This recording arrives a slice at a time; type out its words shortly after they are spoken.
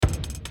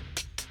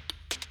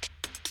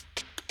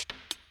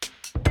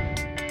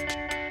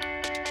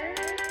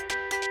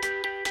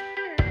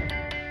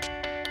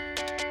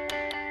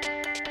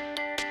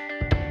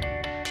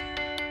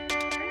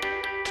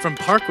From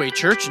Parkway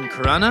Church in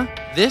Corunna,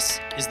 this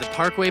is the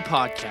Parkway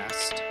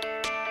Podcast.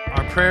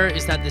 Our prayer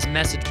is that this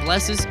message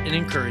blesses and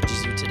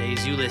encourages you today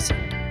as you listen.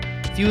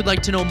 If you would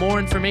like to know more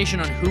information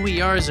on who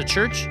we are as a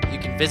church, you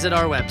can visit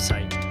our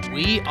website,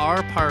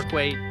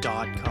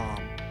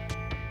 weareparkway.com.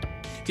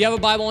 If you have a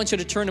Bible, I want you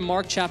to turn to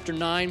Mark chapter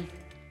 9,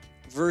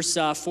 verse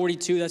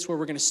 42. That's where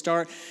we're going to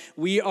start.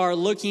 We are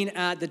looking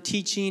at the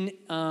teaching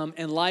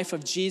and life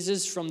of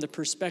Jesus from the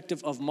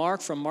perspective of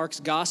Mark, from Mark's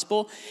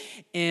gospel,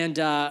 and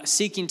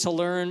seeking to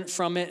learn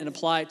from it and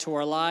apply it to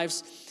our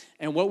lives.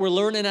 And what we're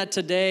learning at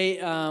today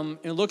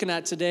and looking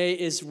at today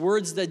is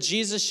words that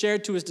Jesus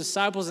shared to his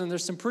disciples, and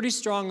there's some pretty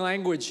strong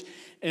language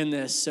in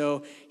this.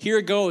 So here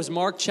it goes,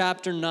 Mark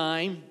chapter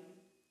 9,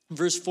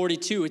 verse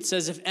 42. It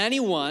says, if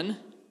anyone,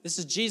 this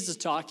is Jesus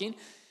talking,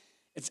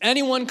 if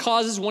anyone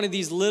causes one of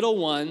these little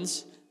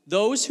ones,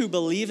 those who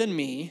believe in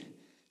me,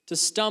 to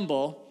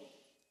stumble,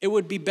 it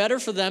would be better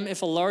for them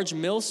if a large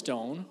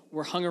millstone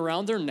were hung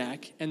around their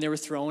neck and they were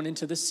thrown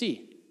into the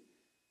sea.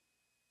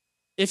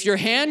 If your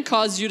hand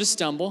causes you to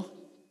stumble,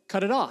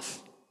 cut it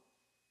off.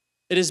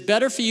 It is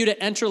better for you to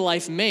enter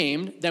life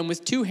maimed than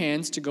with two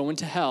hands to go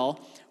into hell,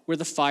 where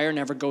the fire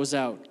never goes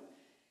out.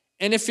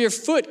 And if your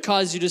foot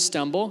causes you to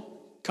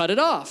stumble, cut it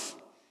off.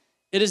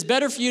 It is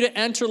better for you to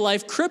enter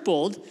life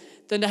crippled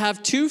than to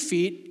have 2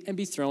 feet and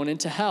be thrown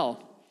into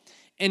hell.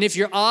 And if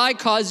your eye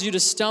causes you to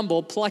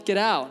stumble, pluck it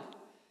out.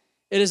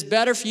 It is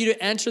better for you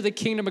to enter the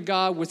kingdom of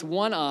God with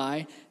one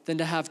eye than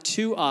to have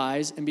 2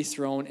 eyes and be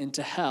thrown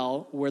into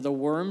hell, where the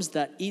worms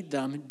that eat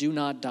them do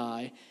not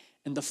die,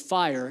 and the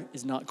fire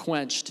is not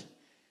quenched.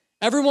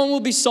 Everyone will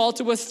be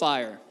salted with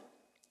fire.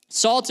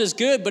 Salt is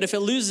good, but if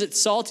it loses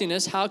its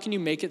saltiness, how can you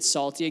make it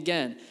salty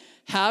again?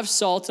 Have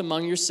salt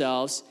among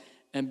yourselves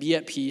and be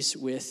at peace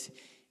with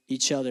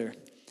each other.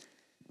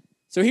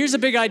 So here's a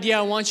big idea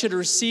I want you to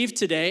receive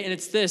today, and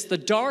it's this: the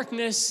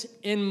darkness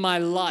in my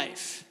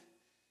life,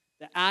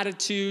 the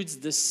attitudes,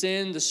 the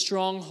sin, the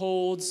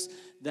strongholds,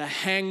 the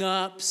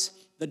hang-ups,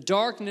 the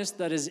darkness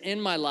that is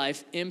in my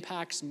life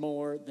impacts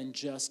more than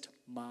just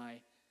my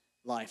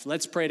life.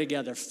 Let's pray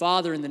together.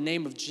 Father, in the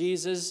name of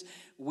Jesus,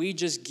 we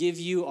just give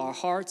you our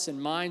hearts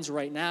and minds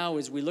right now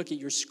as we look at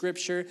your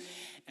scripture.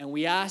 And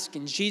we ask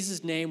in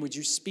Jesus' name, would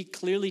you speak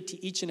clearly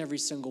to each and every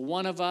single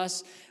one of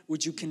us?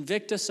 Would you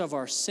convict us of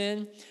our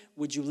sin?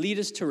 Would you lead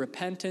us to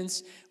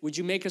repentance? Would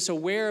you make us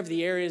aware of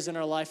the areas in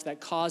our life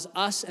that cause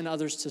us and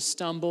others to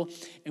stumble?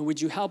 And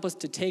would you help us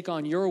to take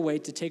on your way,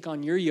 to take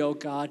on your yoke,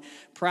 God,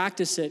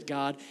 practice it,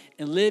 God,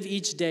 and live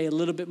each day a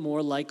little bit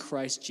more like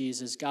Christ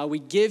Jesus. God, we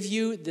give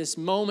you this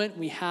moment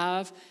we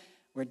have.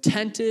 We're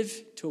attentive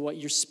to what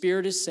your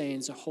Spirit is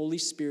saying. So Holy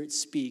Spirit,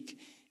 speak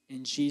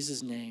in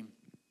Jesus' name.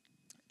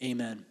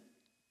 Amen.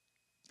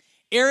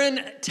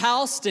 Aaron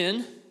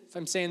Talston, if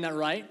I'm saying that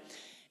right,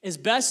 is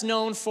best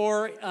known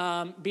for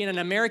being an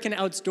American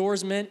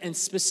outdoorsman, and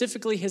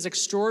specifically his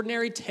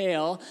extraordinary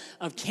tale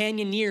of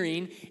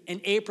canyoneering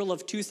in April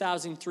of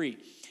 2003.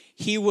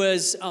 He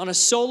was on a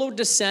solo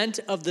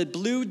descent of the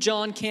Blue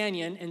John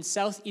Canyon in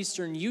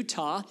southeastern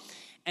Utah,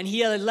 and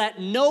he had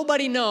let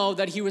nobody know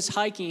that he was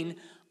hiking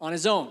on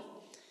his own.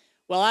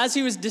 Well, as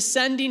he was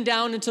descending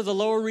down into the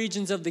lower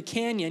regions of the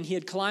canyon, he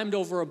had climbed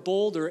over a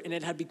boulder, and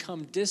it had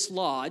become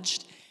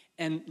dislodged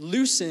and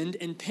loosened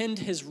and pinned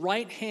his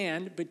right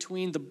hand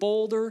between the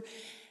boulder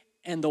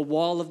and the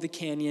wall of the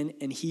canyon,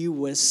 and he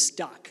was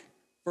stuck.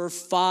 For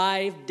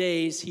 5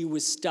 days, he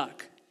was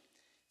stuck.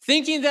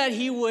 Thinking that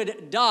he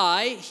would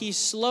die, he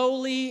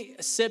slowly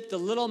sipped the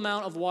little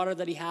amount of water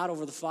that he had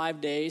over the 5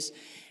 days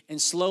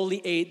and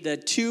slowly ate the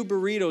 2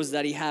 burritos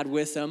that he had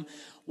with him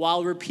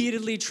while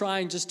repeatedly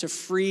trying just to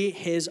free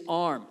his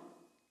arm.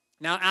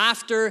 Now,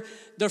 after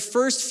the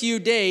first few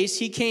days,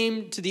 he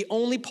came to the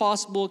only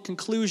possible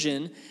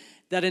conclusion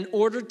that in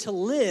order to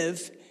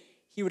live,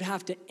 he would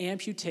have to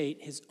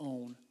amputate his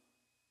own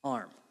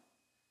arm.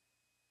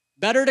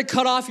 Better to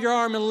cut off your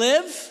arm and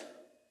live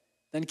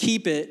than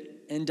keep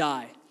it and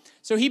die.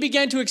 So he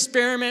began to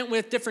experiment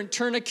with different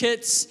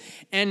tourniquets,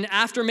 and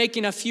after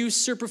making a few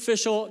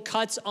superficial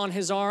cuts on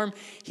his arm,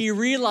 he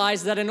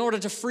realized that in order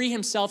to free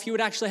himself, he would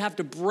actually have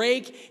to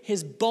break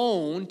his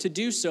bone to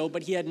do so,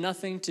 but he had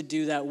nothing to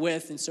do that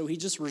with, and so he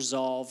just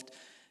resolved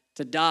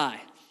to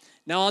die.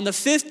 Now, on the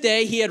 5th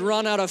day, he had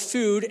run out of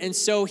food, and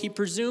so he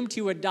presumed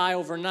he would die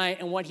overnight,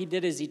 and what he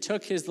did is he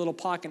took his little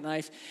pocket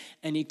knife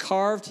and he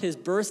carved his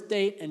birth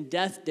date and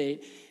death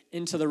date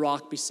into the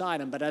rock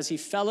beside him. But as he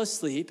fell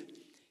asleep,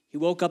 he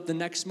woke up the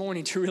next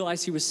morning to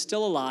realize he was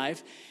still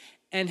alive,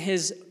 and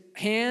his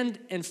hand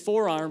and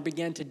forearm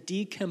began to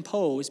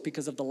decompose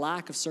because of the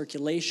lack of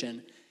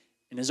circulation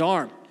in his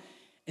arm.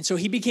 And so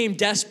he became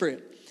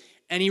desperate.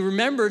 And he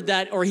remembered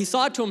that, or he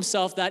thought to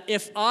himself that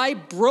if I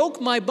broke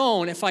my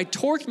bone, if I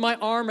torqued my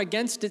arm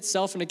against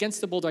itself and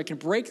against the boulder, I can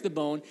break the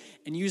bone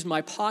and use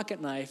my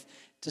pocket knife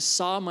to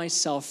saw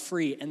myself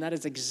free. And that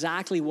is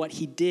exactly what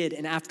he did.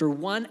 And after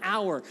 1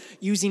 hour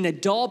using a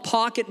dull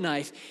pocket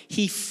knife,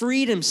 he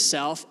freed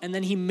himself, and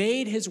then he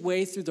made his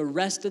way through the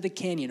rest of the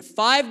canyon.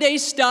 5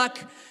 days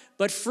stuck,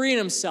 but freed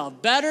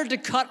himself. Better to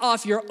cut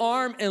off your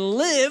arm and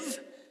live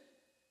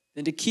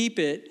than to keep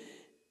it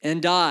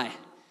and die.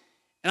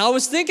 And I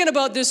was thinking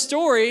about this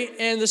story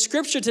and the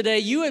scripture today.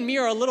 You and me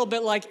are a little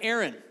bit like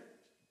Aaron.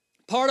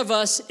 Part of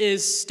us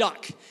is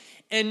stuck.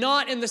 And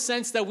not in the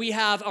sense that we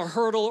have a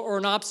hurdle or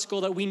an obstacle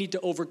that we need to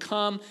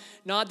overcome.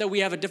 Not that we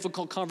have a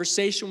difficult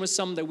conversation with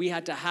someone that we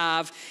had to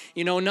have.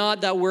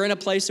 Not that we're in a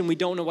place and we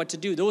don't know what to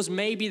do. Those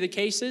may be the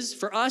cases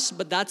for us,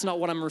 but that's not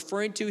what I'm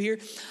referring to here.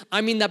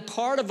 I mean that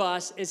part of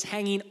us is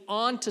hanging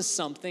on to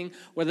something,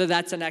 whether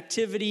that's an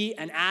activity,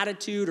 an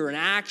attitude, or an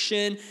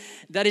action,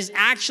 that is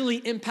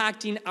actually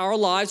impacting our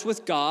lives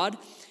with God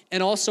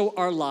and also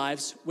our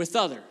lives with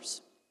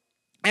others.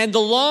 And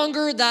the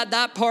longer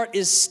that part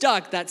is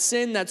stuck, that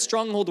sin, that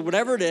stronghold, or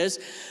whatever it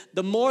is,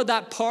 the more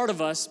that part of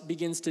us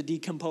begins to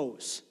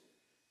decompose.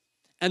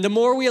 And the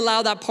more we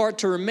allow that part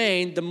to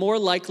remain, the more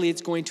likely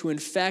it's going to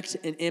infect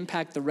and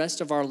impact the rest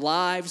of our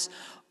lives,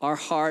 our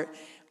heart,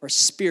 our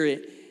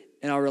spirit,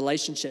 and our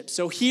relationships.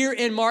 So here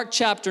in Mark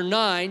chapter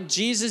 9,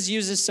 Jesus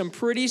uses some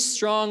pretty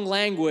strong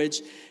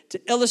language to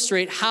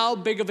illustrate how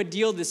big of a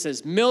deal this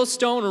is.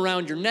 Millstone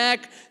around your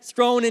neck,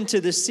 thrown into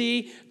the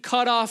sea,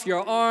 cut off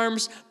your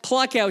arms,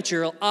 pluck out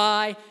your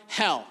eye,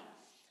 hell.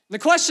 The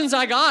questions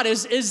I got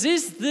is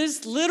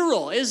this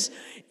literal? Is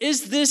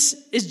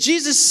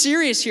Jesus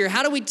serious here?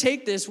 How do we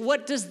take this?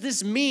 What does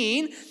this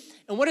mean?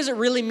 And what does it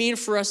really mean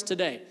for us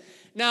today?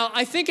 Now,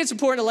 I think it's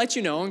important to let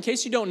you know, in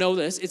case you don't know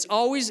this, it's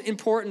always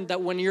important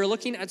that when you're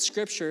looking at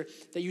Scripture,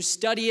 that you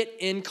study it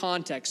in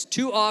context.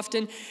 Too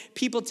often,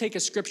 people take a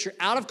Scripture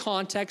out of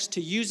context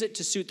to use it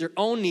to suit their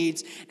own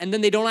needs, and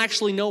then they don't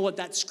actually know what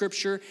that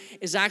Scripture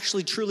is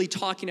actually truly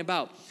talking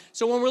about.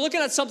 So when we're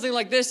looking at something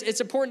like this,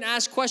 it's important to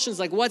ask questions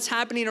like, what's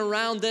happening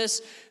around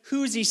this?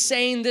 Who's he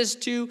saying this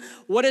to?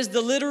 What is the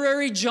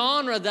literary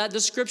genre that the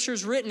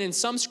Scripture's written in?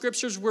 Some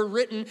Scriptures were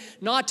written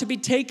not to be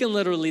taken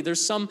literally.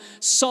 There's some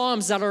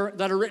Psalms that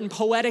are written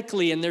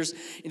poetically, and there's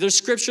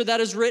Scripture that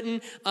is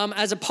written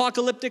as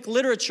apocalyptic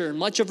literature.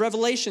 Much of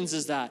Revelations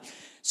is that.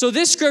 So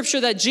this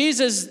Scripture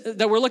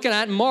that we're looking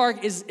at in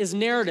Mark is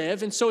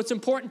narrative, and so it's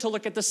important to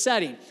look at the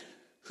setting.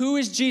 Who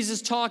is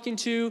Jesus talking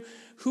to?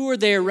 Who are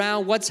they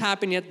around? What's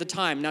happening at the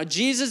time? Now,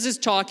 Jesus is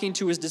talking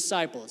to his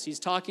disciples.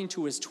 He's talking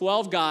to his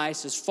 12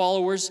 guys, his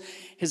followers,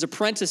 his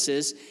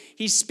apprentices.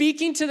 He's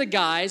speaking to the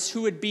guys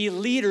who would be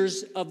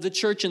leaders of the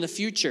church in the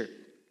future.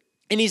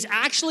 And he's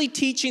actually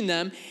teaching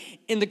them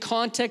in the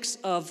context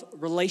of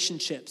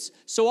relationships.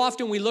 So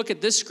often we look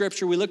at this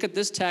scripture, we look at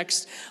this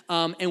text,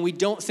 and we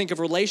don't think of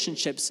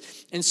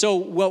relationships. And so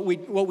what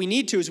we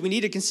need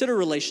to consider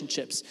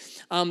relationships.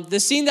 The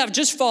scene that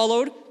just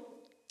followed,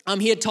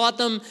 he had taught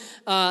them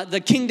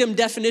the kingdom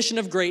definition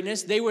of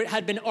greatness. They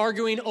had been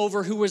arguing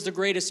over who was the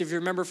greatest, if you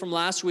remember from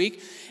last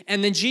week.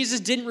 And then Jesus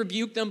didn't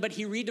rebuke them, but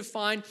he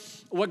redefined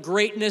what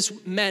greatness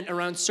meant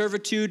around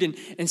servitude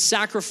and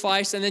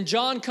sacrifice. And then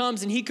John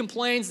comes and he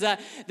complains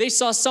that they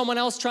saw someone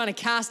else trying to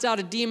cast out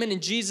a demon in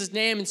Jesus'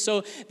 name. And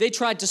so they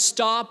tried to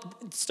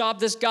stop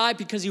this guy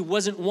because he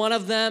wasn't one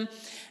of them.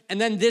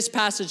 And then this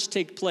passage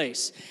takes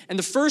place. And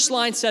the first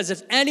line says,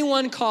 if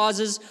anyone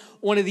causes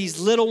one of these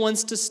little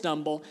ones to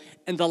stumble.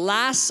 And the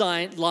last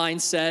line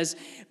says,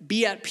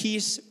 be at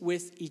peace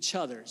with each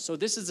other. So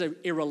this is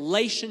a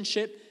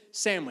relationship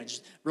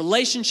sandwich.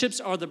 Relationships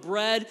are the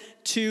bread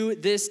to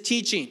this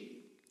teaching.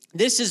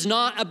 This is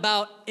not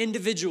about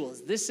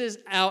individuals. This is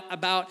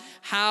about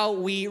how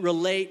we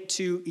relate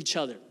to each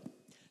other.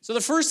 So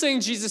the first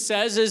thing Jesus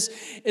says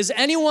is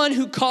anyone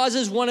who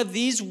causes one of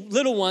these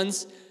little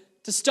ones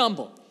to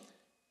stumble.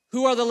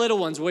 Who are the little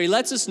ones? Well, he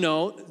lets us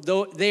know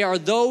they are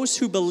those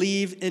who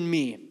believe in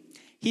me.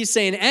 He's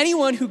saying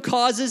anyone who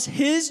causes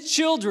his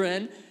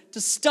children to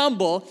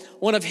stumble,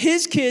 one of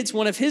his kids,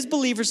 one of his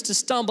believers to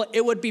stumble,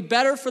 it would be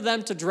better for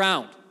them to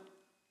drown.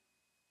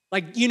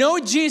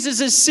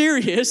 Jesus is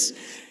serious.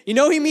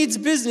 He means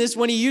business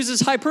when he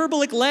uses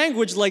hyperbolic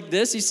language like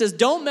this. He says,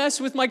 don't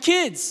mess with my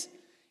kids.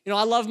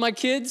 I love my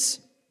kids.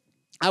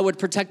 I would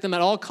protect them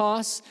at all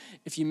costs.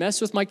 If you mess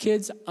with my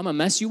kids, I'm going to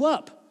mess you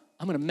up.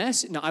 I'm going to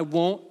mess. No, I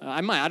won't.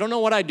 I might. I don't know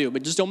what I do,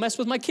 but just don't mess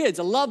with my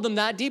kids. I love them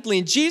that deeply.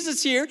 And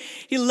Jesus here,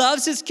 he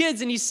loves his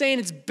kids, and he's saying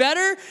it's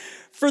better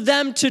for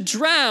them to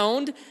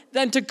drown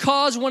than to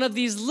cause one of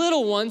these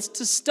little ones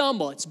to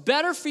stumble. It's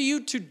better for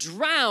you to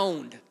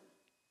drown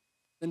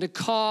than to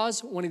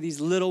cause one of these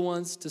little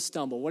ones to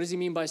stumble. What does he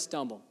mean by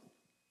stumble?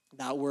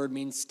 That word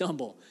means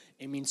stumble.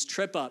 It means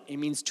trip up. It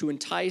means to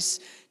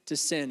entice to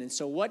sin. And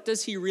so what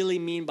does he really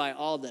mean by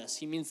all this?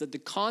 He means that the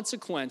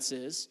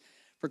consequences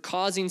for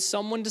causing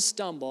someone to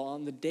stumble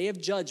on the day of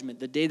judgment,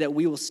 the day that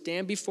we will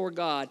stand before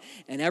God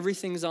and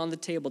everything's on the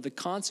table, the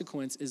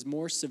consequence is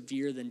more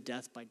severe than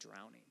death by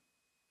drowning.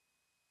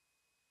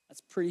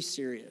 That's pretty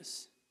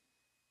serious.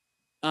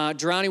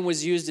 Drowning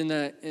was used in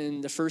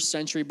the first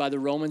century by the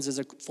Romans as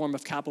a form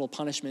of capital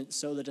punishment,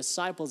 so the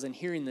disciples, in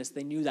hearing this,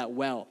 they knew that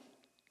well.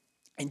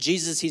 And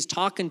Jesus, he's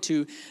talking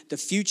to the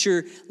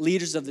future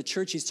leaders of the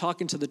church. He's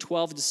talking to the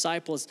 12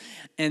 disciples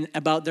and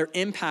about their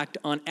impact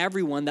on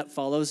everyone that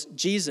follows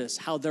Jesus,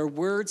 how their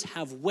words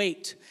have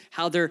weight,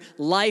 how their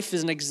life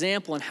is an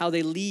example, and how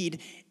they lead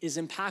is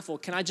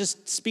impactful. Can I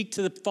just speak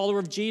to the follower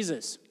of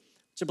Jesus,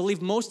 which I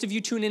believe most of you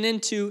tuning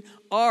into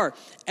are?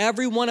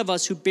 Every one of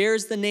us who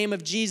bears the name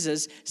of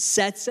Jesus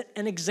sets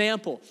an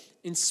example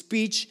in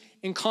speech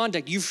and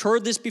conduct. You've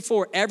heard this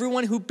before.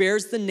 Everyone who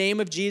bears the name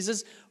of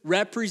Jesus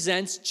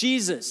represents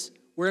Jesus.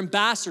 We're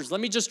ambassadors. Let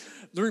me just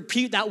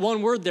repeat that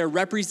one word there,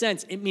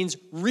 represents. It means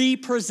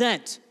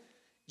represent.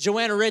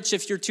 Joanna Rich,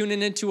 if you're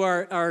tuning into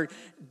our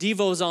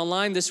Devos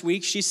online this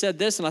week, she said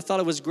this, and I thought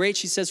it was great.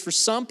 She says, for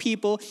some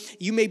people,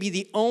 you may be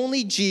the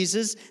only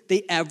Jesus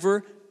they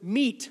ever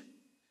meet.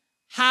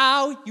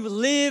 How you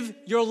live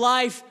your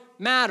life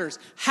matters.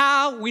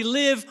 How we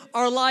live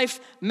our life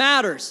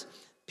matters.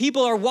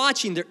 People are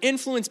watching. They're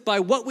influenced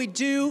by what we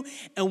do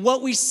and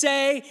what we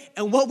say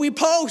and what we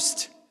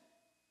post.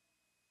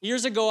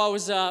 Years ago, I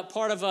was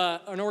part of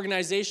an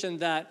organization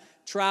that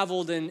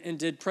traveled and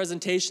did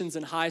presentations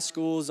in high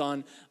schools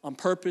on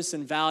purpose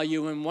and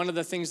value. And one of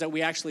the things that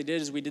we actually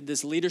did is we did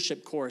this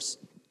leadership course.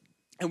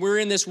 And we were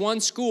in this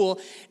one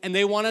school, and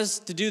they want us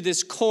to do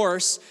this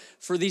course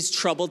for these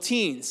troubled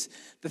teens.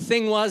 The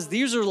thing was,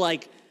 these are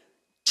like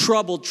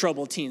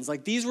troubled teens.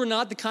 Like, these were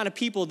not the kind of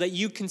people that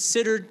you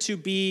considered to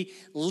be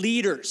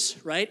leaders,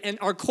 right? And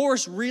our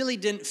course really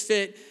didn't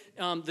fit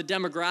the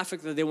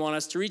demographic that they want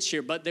us to reach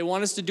here, but they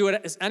want us to do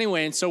it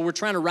anyway. And so we're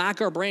trying to rack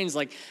our brains,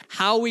 like,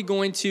 how are we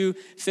going to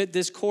fit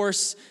this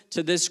course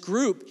to this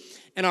group?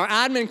 And our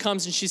admin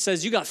comes and she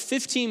says, you got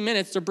 15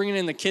 minutes. They're bringing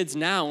in the kids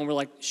now. And we're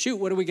like, shoot,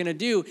 what are we going to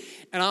do?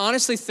 And I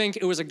honestly think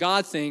it was a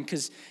God thing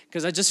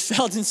because I just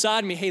felt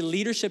inside me, hey,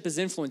 leadership is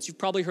influence. You've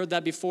probably heard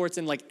that before. It's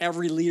in like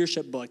every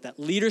leadership book, that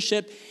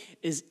leadership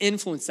is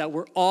influence, that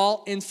we're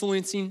all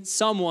influencing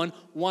someone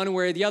one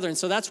way or the other. And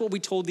so that's what we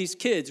told these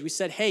kids. We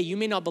said, hey, you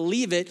may not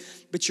believe it,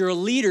 but you're a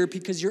leader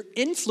because you're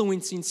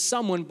influencing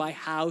someone by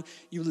how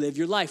you live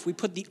your life. We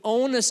put the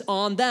onus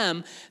on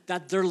them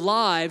that their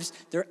lives,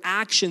 their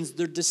actions,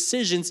 their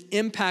decisions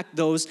impact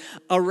those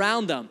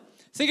around them.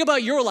 Think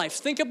about your life.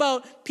 Think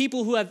about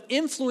people who have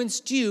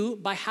influenced you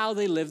by how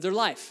they live their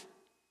life.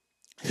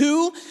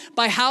 Who,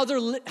 by how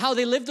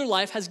they live their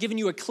life, has given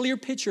you a clear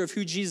picture of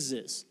who Jesus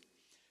is.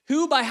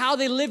 Who, by how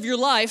they live their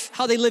life,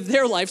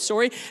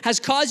 has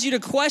caused you to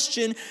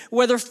question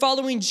whether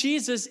following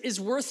Jesus is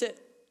worth it.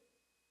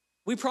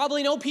 We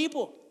probably know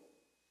people.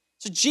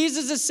 So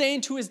Jesus is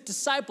saying to his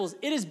disciples,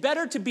 it is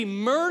better to be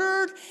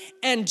murdered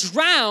and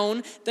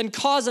drown than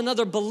cause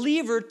another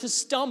believer to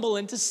stumble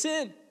into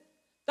sin.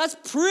 That's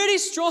pretty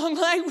strong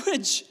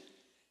language.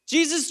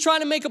 Jesus is trying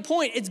to make a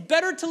point. It's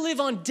better to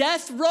live on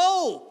death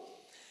row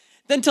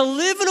than to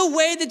live in a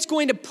way that's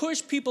going to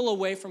push people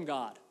away from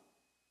God.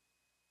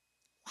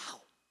 Wow.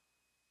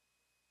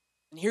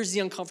 And here's the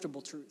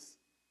uncomfortable truth.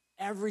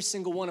 Every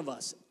single one of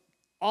us,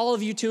 all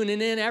of you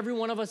tuning in, every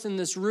one of us in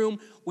this room,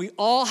 we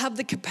all have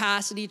the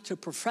capacity to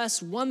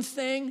profess one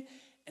thing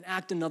and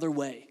act another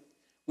way.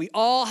 We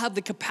all have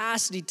the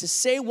capacity to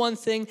say one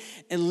thing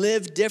and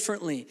live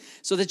differently.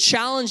 So the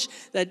challenge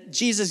that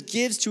Jesus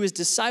gives to his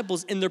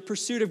disciples in their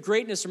pursuit of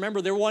greatness,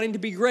 remember, they're wanting to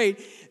be great,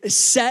 is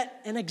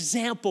set an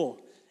example.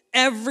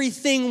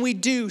 Everything we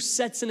do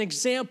sets an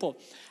example.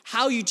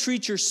 How you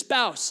treat your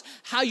spouse,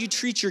 how you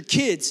treat your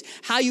kids,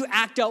 how you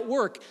act at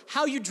work,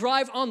 how you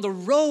drive on the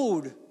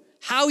road,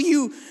 how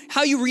you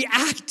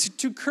react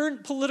to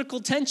current political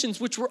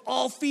tensions, which we're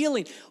all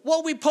feeling,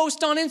 what we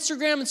post on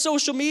Instagram and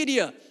social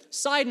media.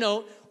 Side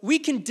note, we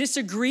can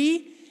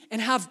disagree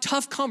and have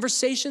tough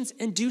conversations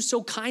and do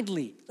so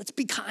kindly. Let's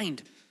be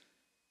kind.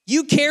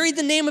 You carry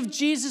the name of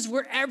Jesus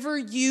wherever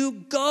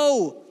you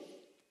go.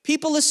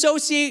 People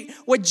associate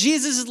what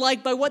Jesus is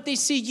like by what they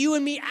see you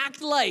and me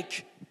act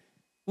like.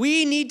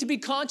 We need to be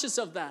conscious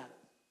of that.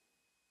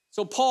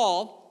 So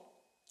Paul,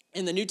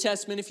 in the New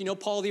Testament, if you know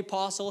Paul the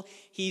Apostle,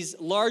 he's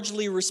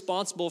largely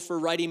responsible for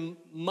writing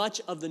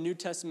much of the New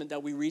Testament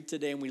that we read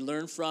today and we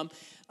learn from.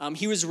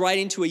 He was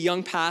writing to a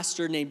young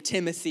pastor named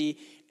Timothy,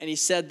 and he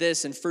said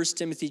this in 1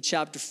 Timothy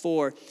chapter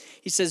 4.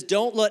 He says,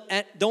 don't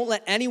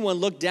let anyone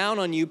look down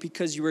on you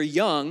because you are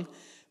young,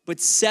 but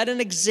set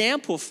an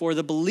example for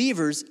the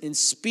believers in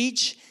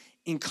speech,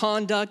 in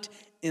conduct,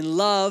 in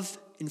love,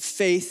 in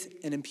faith,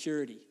 and in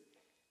purity.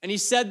 And he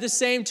said the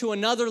same to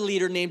another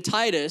leader named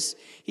Titus.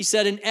 He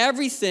said, in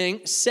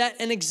everything,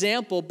 set an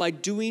example by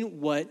doing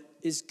what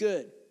is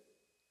good.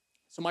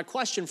 So my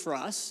question for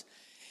us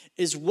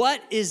is,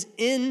 what is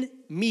in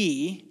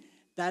me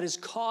that is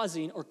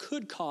causing or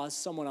could cause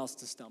someone else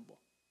to stumble?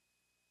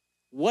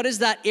 What is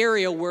that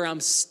area where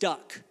I'm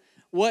stuck?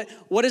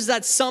 What is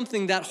that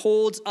something that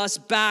holds us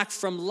back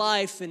from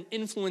life and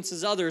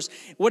influences others?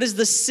 What is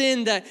the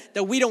sin that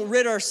we don't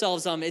rid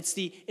ourselves of? It's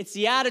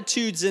the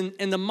attitudes and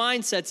the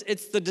mindsets.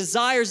 It's the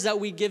desires that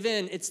we give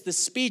in. It's the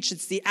speech.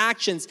 It's the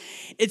actions.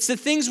 It's the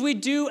things we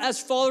do as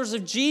followers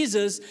of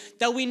Jesus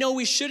that we know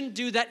we shouldn't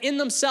do, that in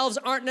themselves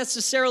aren't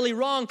necessarily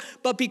wrong,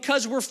 but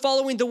because we're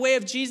following the way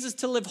of Jesus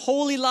to live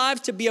holy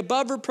lives, to be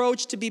above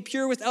reproach, to be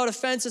pure without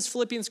offense, as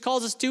Philippians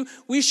calls us to,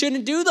 we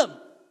shouldn't do them.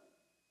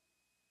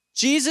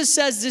 Jesus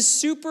says this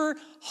super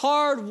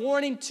hard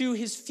warning to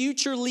his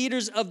future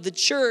leaders of the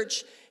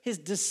church, his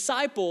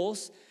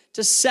disciples,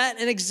 to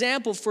set an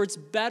example, for it's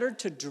better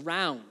to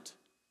drown.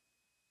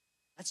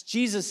 That's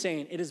Jesus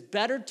saying, it is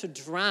better to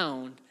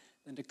drown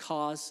than to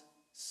cause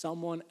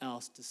someone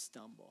else to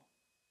stumble.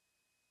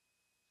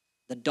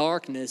 The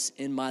darkness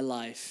in my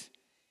life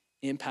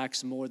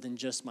impacts more than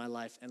just my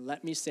life. And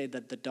let me say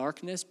that the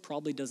darkness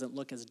probably doesn't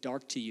look as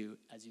dark to you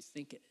as you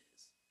think it is.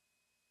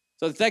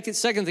 So the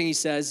second thing he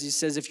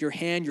says, if your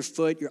hand, your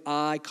foot, your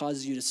eye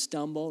causes you to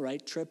stumble,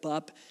 right, trip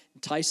up,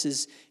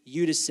 entices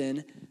you to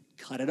sin,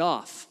 cut it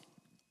off,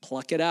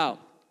 pluck it out.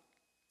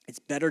 It's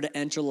better to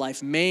enter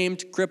life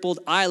maimed, crippled,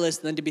 eyeless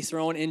than to be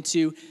thrown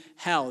into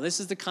hell. This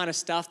is the kind of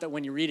stuff that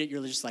when you read it,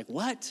 you're just like,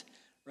 what?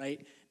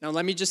 Right? Now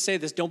let me just say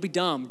this, don't be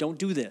dumb, don't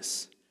do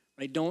this.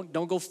 Right? Don't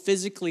go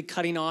physically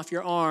cutting off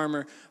your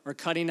arm or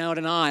cutting out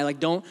an eye. Like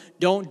don't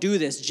do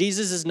this.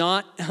 Jesus is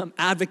not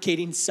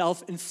advocating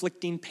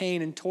self-inflicting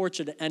pain and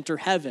torture to enter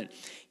heaven.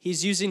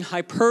 He's using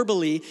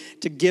hyperbole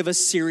to give a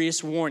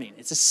serious warning.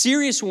 It's a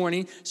serious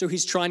warning, so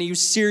he's trying to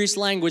use serious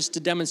language to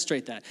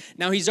demonstrate that.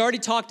 Now, he's already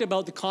talked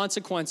about the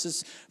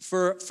consequences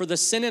for the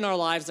sin in our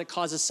lives that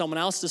causes someone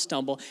else to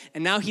stumble,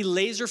 and now he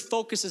laser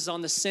focuses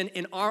on the sin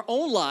in our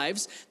own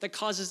lives that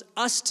causes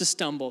us to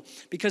stumble.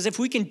 Because if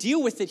we can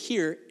deal with it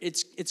here,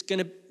 it's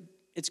going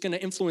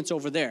to influence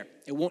over there.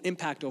 It won't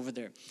impact over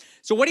there.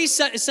 So what he's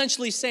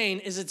essentially saying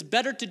is it's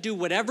better to do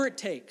whatever it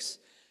takes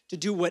to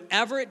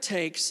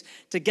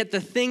get the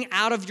thing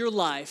out of your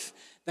life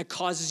that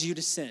causes you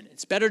to sin.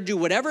 It's better to do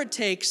whatever it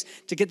takes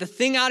to get the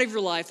thing out of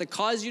your life that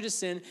causes you to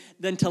sin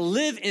than to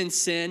live in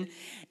sin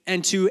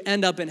and to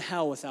end up in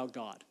hell without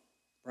God,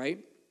 right?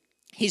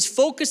 He's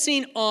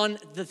focusing on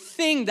the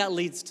thing that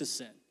leads to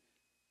sin,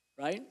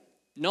 right?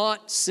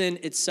 Not sin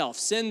itself.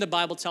 Sin, the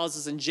Bible tells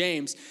us in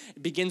James,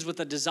 it begins with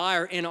a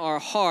desire in our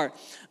heart,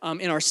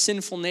 in our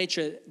sinful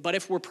nature. But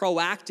if we're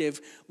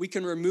proactive, we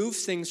can remove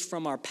things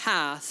from our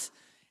path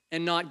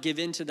and not give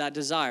in to that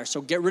desire.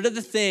 So get rid of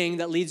the thing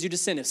that leads you to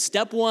sin. If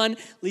step one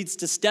leads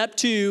to step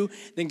two,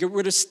 then get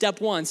rid of step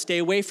one. Stay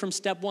away from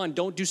step one.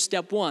 Don't do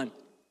step one.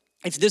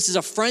 If this is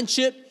a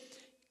friendship,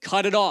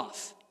 cut it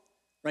off.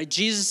 Right?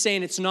 Jesus is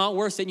saying it's not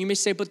worth it. You may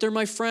say, but they're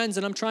my friends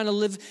and I'm trying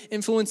to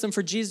influence them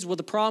for Jesus. Well,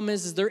 the problem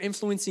is they're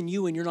influencing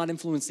you and you're not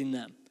influencing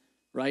them.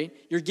 Right?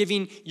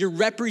 You're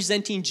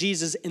representing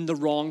Jesus in the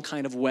wrong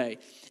kind of way.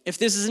 If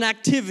this is an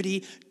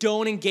activity,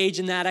 don't engage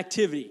in that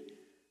activity.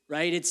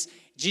 Right? It's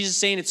Jesus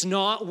saying it's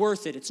not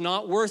worth it. It's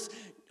not worth,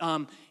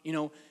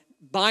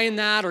 buying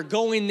that or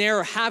going there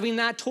or having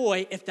that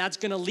toy if that's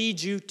going to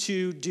lead you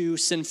to do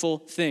sinful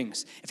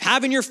things. If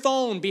having your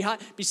phone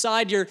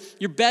beside your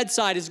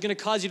bedside is going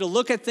to cause you to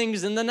look at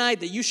things in the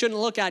night that you shouldn't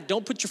look at,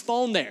 don't put your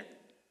phone there,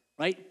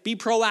 right? Be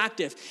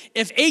proactive.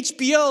 If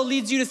HBO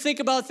leads you to think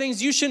about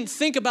things you shouldn't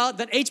think about,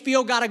 then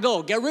HBO got to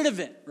go. Get rid of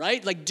it,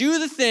 right? Like do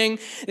the thing,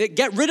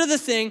 get rid of the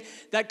thing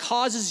that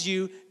causes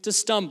you to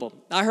stumble.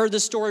 I heard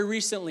this story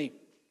recently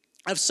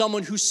of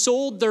someone who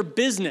sold their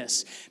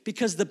business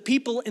because the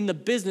people in the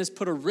business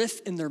put a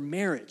rift in their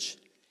marriage.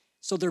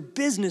 So their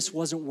business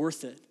wasn't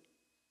worth it,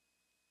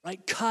 right?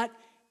 Cut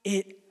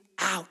it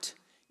out.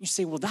 You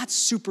say, well, that's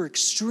super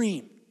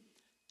extreme.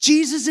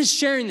 Jesus is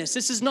sharing this.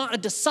 This is not a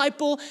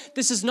disciple.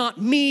 This is not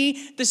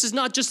me. This is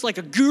not just like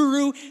a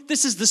guru.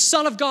 This is the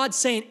Son of God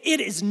saying it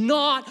is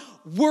not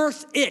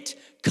worth it.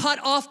 Cut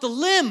off the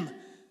limb.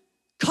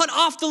 Cut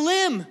off the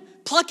limb.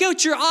 Pluck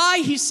out your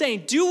eye, he's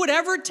saying. Do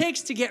whatever it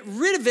takes to get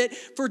rid of it,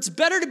 for it's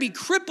better to be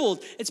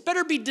crippled. It's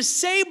better to be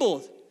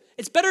disabled.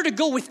 It's better to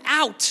go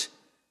without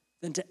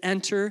than to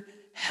enter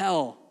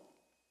hell.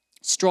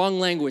 Strong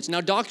language. Now,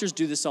 doctors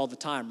do this all the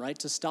time, right?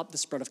 To stop the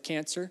spread of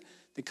cancer,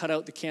 they cut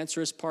out the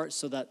cancerous part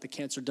so that the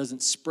cancer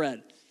doesn't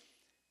spread.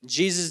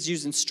 Jesus is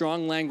using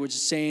strong language,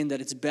 saying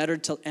that it's better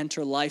to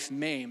enter life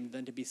maimed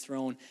than to be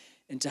thrown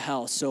into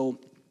hell. So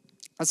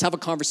let's have a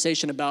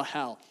conversation about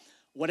hell.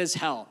 What is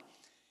hell?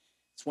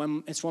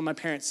 It's when my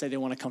parents say they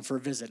want to come for a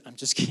visit. I'm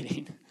just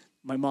kidding.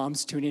 My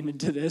mom's tuning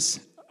into this.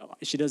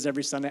 She does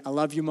every Sunday. I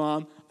love you,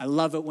 Mom. I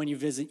love it when you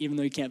visit, even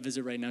though you can't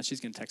visit right now. She's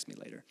going to text me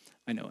later.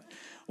 I know it.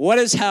 What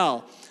is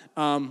hell?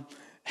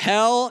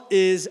 Hell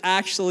is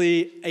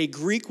actually a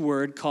Greek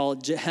word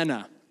called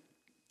Gehenna,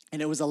 and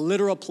it was a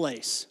literal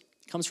place.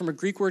 It comes from a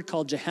Greek word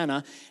called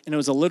Gehenna, and it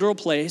was a literal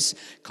place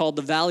called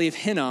the Valley of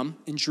Hinnom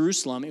in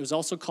Jerusalem. It was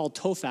also called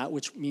Tophat,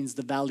 which means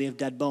the Valley of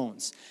Dead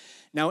Bones.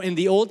 Now, in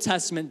the Old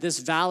Testament, this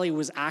valley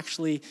was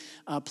actually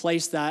a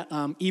place that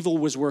evil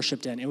was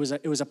worshipped in. It was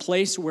a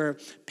place where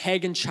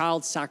pagan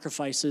child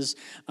sacrifices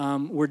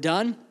were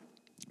done.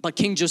 But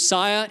King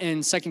Josiah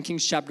in 2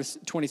 Kings chapter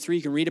 23,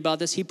 you can read about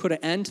this. He put an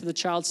end to the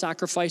child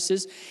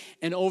sacrifices.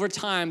 And over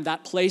time,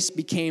 that place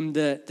became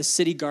the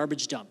city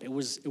garbage dump. It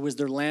was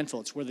their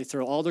landfill. It's where they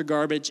throw all their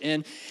garbage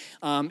in.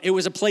 It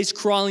was a place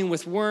crawling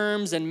with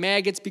worms and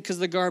maggots because of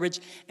the garbage.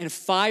 And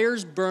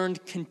fires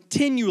burned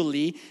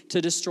continually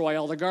to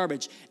destroy all the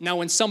garbage. Now,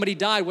 when somebody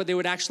died, what they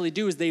would actually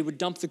do is they would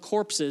dump the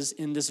corpses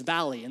in this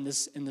valley, in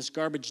this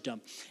garbage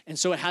dump. And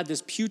so it had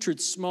this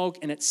putrid smoke,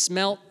 and it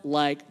smelled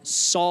like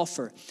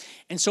sulfur.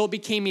 And so it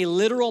became a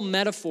literal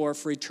metaphor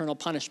for eternal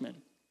punishment,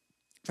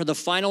 for the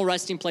final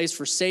resting place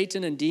for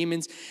Satan and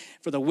demons,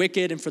 for the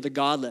wicked and for the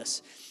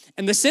godless.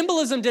 And the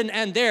symbolism didn't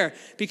end there,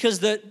 because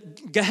the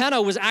Gehenna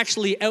was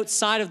actually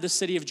outside of the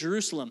city of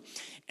Jerusalem.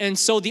 And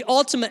so the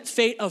ultimate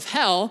fate of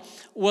hell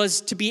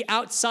was to be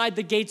outside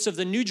the gates of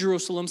the New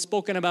Jerusalem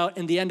spoken about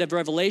in the end of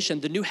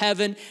Revelation, the new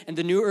heaven and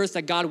the new earth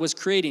that God was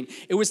creating.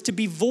 It was to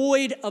be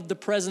void of the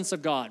presence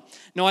of God.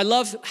 Now, I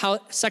love how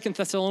 2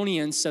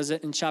 Thessalonians says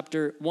it in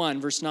chapter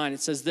 1, verse 9. It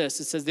says this.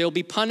 It says, "They will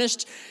be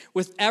punished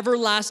with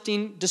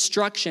everlasting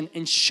destruction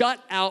and shut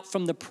out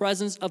from the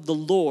presence of the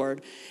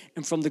Lord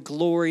and from the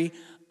glory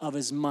of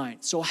his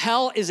might." So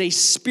hell is a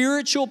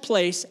spiritual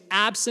place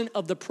absent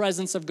of the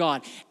presence of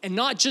God. And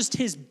not just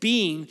his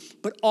being,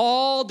 but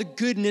all the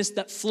goodness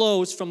that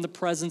flows from the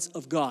presence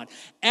of God.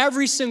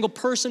 Every single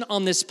person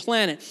on this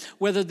planet,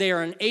 whether they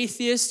are an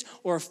atheist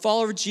or a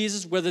follower of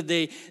Jesus, whether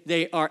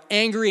they are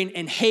angry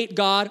and hate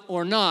God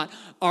or not,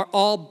 are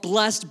all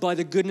blessed by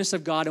the goodness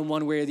of God in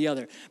one way or the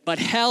other. But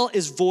hell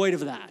is void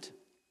of that.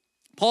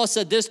 Paul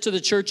said this to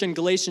the church in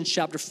Galatians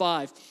chapter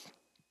 5.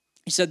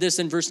 He said this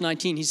in verse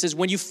 19. He says,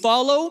 when you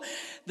follow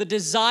the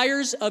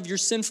desires of your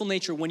sinful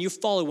nature, when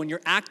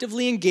you're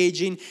actively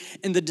engaging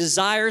in the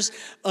desires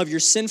of your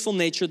sinful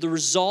nature, the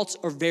results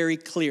are very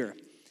clear.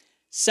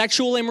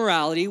 Sexual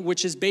immorality,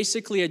 which is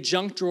basically a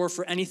junk drawer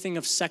for anything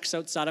of sex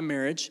outside of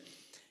marriage.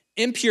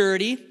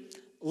 Impurity,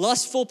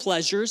 lustful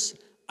pleasures,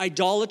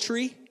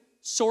 idolatry,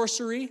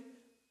 sorcery,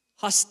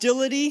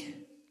 hostility,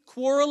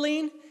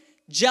 quarreling,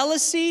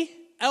 jealousy,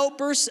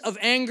 outbursts of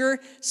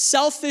anger,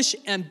 selfish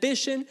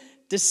ambition,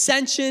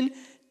 dissension,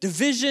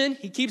 division,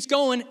 he keeps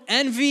going,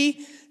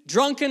 envy,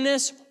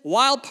 drunkenness,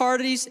 wild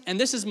parties, and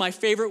this is my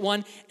favorite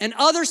one, and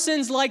other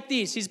sins like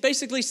these. He's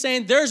basically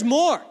saying there's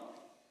more.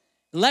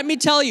 Let me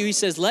tell you, he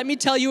says, let me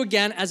tell you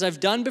again, as I've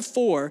done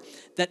before,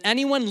 that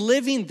anyone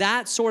living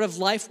that sort of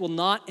life will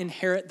not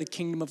inherit the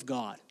kingdom of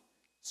God.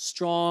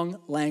 Strong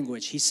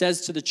language. He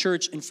says to the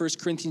church in 1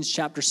 Corinthians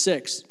chapter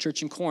 6,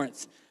 church in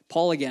Corinth,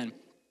 Paul again,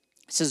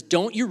 it says,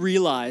 don't you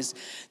realize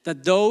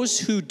that those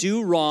who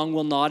do wrong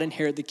will not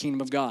inherit the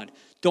kingdom of God?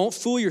 Don't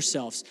fool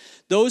yourselves.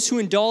 Those who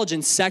indulge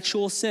in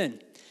sexual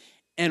sin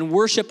and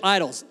worship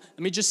idols. Let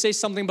me just say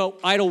something about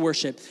idol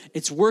worship.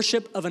 It's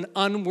worship of an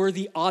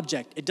unworthy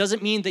object. It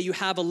doesn't mean that you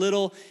have a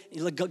little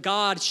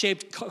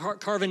God-shaped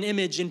carven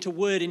image into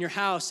wood in your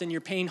house and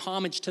you're paying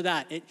homage to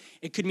that.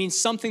 It could mean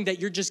something that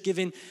you're just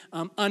giving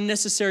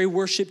unnecessary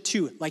worship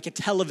to, like a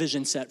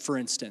television set, for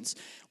instance.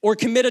 Or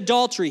commit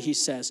adultery, he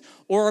says.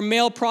 Or are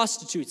male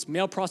prostitutes.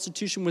 Male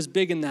prostitution was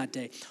big in that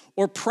day.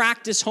 Or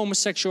practice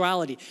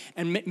homosexuality.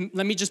 And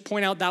let me just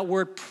point out that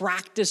word,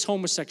 practice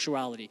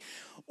homosexuality.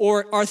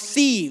 Or are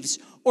thieves,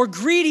 or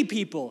greedy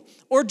people,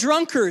 or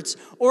drunkards,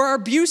 or are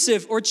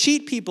abusive, or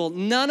cheat people.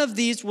 None of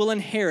these will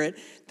inherit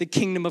the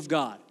kingdom of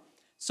God.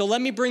 So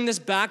let me bring this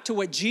back to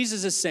what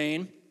Jesus is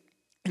saying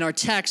in our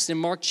text in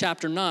Mark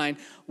chapter 9.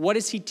 What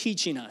is he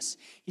teaching us?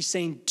 He's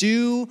saying,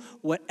 do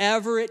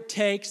whatever it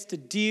takes to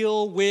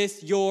deal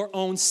with your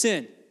own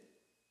sin.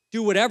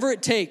 Do whatever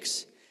it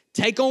takes.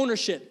 Take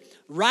ownership.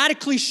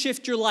 Radically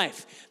shift your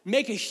life.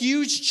 Make a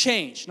huge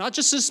change. Not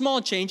just a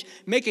small change.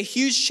 Make a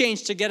huge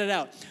change to get it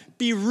out.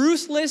 Be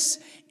ruthless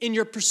in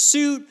your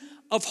pursuit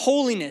of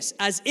holiness,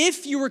 as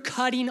if you were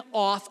cutting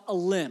off a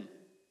limb.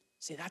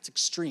 Say, that's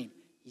extreme.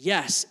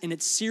 Yes, and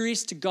it's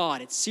serious to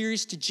God. It's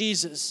serious to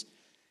Jesus.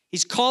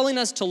 He's calling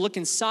us to look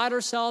inside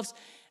ourselves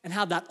and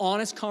have that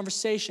honest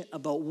conversation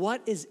about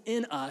what is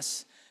in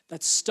us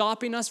that's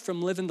stopping us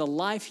from living the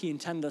life he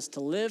intended us to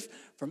live,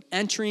 from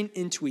entering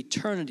into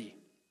eternity.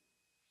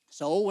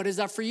 So what is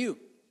that for you?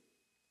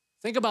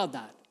 Think about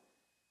that.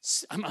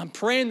 I'm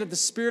praying that the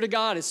Spirit of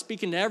God is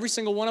speaking to every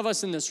single one of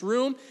us in this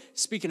room,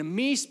 speaking to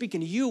me,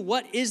 speaking to you.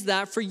 What is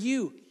that for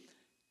you?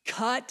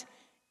 Cut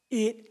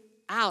it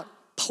out.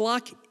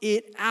 Pluck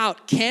it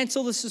out.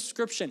 Cancel the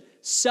subscription.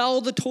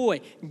 Sell the toy.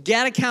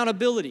 Get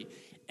accountability.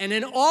 And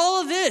in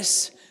all of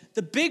this,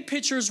 the big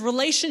picture is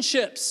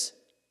relationships.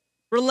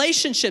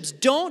 Relationships.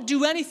 Don't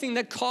do anything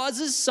that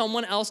causes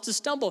someone else to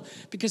stumble.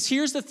 Because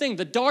here's the thing.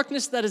 The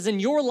darkness that is in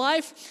your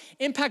life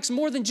impacts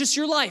more than just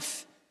your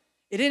life.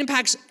 It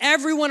impacts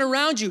everyone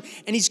around you.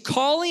 And he's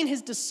calling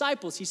his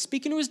disciples. He's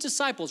speaking to his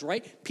disciples,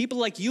 right? People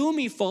like you and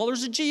me,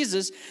 followers of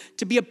Jesus,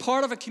 to be a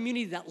part of a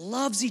community that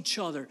loves each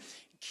other,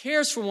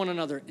 cares for one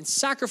another, and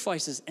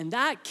sacrifices. And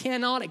that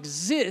cannot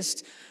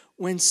exist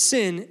when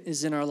sin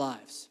is in our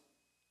lives.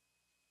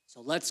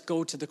 So let's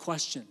go to the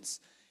questions.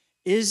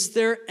 Is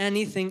there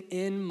anything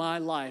in my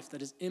life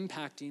that is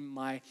impacting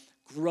my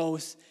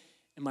growth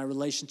and in my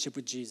relationship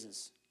with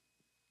Jesus?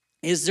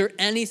 Is there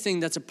anything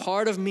that's a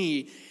part of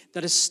me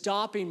that is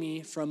stopping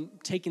me from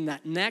taking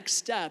that next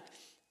step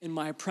in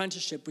my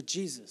apprenticeship with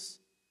Jesus?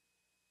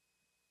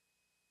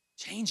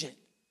 Change it.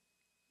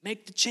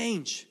 Make the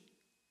change.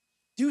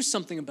 Do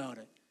something about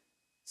it.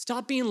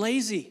 Stop being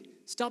lazy.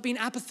 Stop being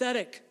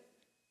apathetic.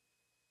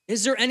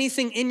 Is there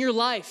anything in your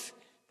life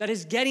that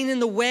is getting in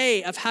the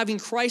way of having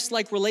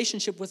Christ-like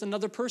relationship with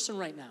another person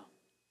right now?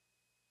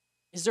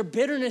 Is there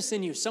bitterness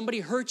in you?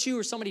 Somebody hurt you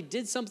or somebody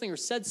did something or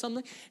said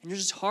something and you're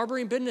just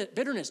harboring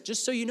bitterness.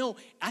 Just so you know,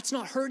 that's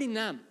not hurting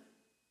them.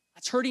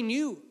 That's hurting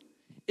you.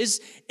 Is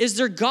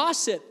there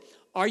gossip?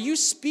 Are you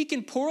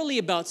speaking poorly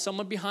about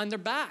someone behind their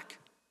back?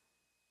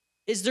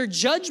 Is there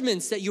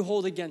judgments that you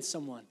hold against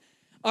someone?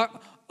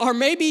 Or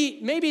maybe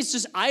it's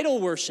just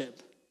idol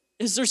worship.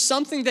 Is there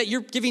something that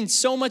you're giving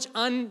so much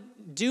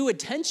undue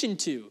attention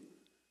to?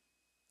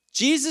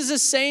 Jesus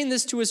is saying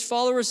this to his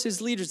followers, his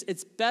leaders.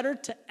 It's better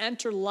to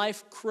enter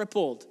life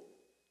crippled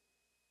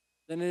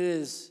than it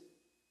is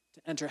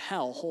to enter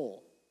hell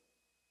whole.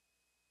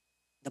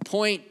 The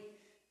point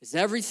is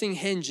everything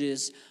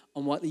hinges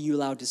on what you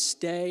allow to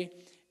stay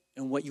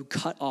and what you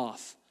cut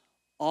off.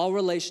 All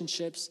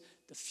relationships,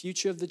 the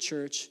future of the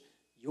church,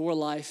 your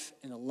life,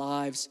 and the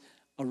lives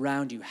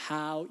around you.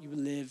 How you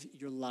live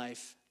your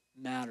life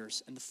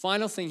matters. And the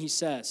final thing he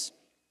says,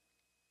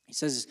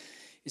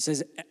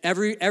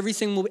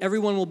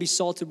 everyone will be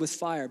salted with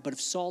fire, but if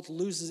salt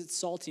loses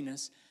its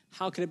saltiness,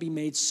 how could it be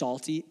made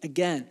salty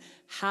again?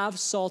 Have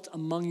salt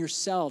among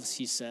yourselves,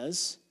 he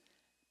says.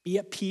 Be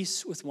at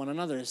peace with one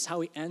another. That's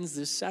how he ends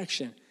this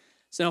section.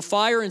 So now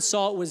fire and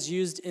salt was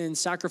used in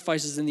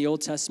sacrifices in the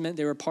Old Testament.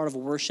 They were part of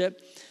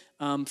worship.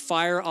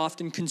 Fire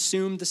often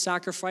consumed the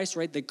sacrifice,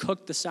 right? They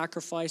cooked the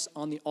sacrifice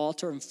on the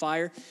altar in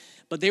fire.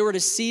 But they were to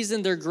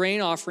season their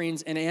grain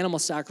offerings and animal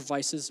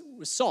sacrifices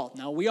with salt.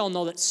 Now, we all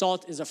know that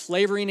salt is a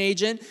flavoring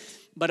agent,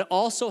 but it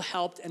also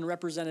helped and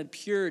represented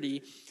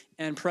purity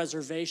and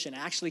preservation. It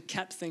actually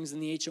kept things in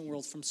the ancient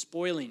world from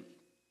spoiling.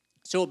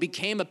 So it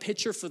became a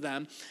picture for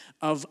them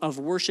of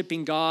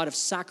worshiping God, of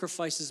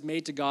sacrifices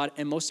made to God,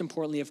 and most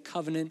importantly, of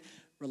covenant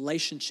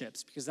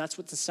relationships, because that's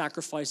what the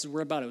sacrifices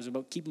were about. It was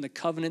about keeping the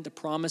covenant, the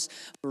promise,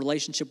 the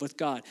relationship with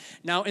God.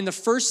 Now, in the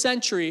first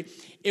century,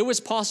 it was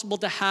possible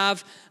to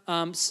have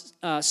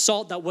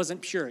salt that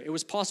wasn't pure. It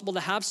was possible to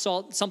have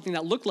salt, something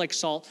that looked like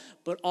salt,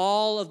 but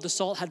all of the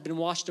salt had been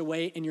washed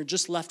away, and you're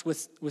just left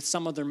with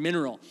some other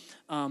mineral.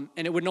 And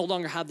it would no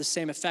longer have the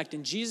same effect.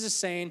 And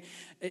Jesus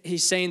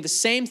he's saying the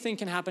same thing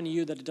can happen to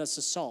you that it does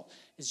to salt,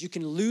 is you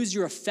can lose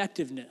your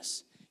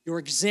effectiveness. Your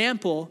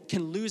example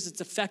can lose its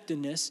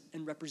effectiveness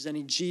in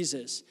representing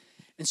Jesus.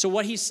 And so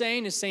what he's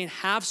saying is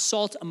have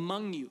salt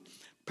among you.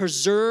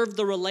 Preserve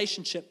the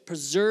relationship.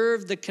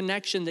 Preserve the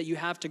connection that you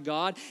have to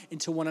God and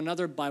to one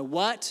another by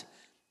what?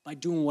 By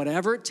doing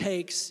whatever it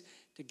takes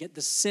to get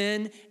the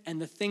sin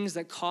and the things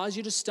that cause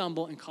you to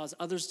stumble and cause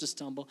others to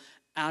stumble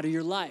out of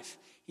your life.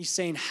 He's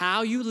saying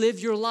how you live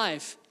your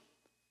life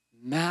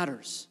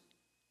matters.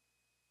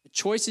 The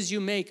choices you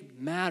make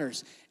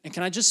matters. And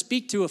can I just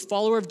speak to a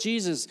follower of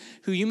Jesus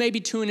who you may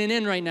be tuning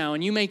in right now,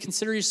 and you may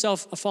consider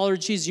yourself a follower of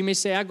Jesus. You may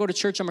say, I go to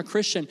church, I'm a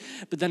Christian.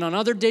 But then on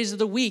other days of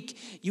the week,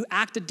 you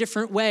act a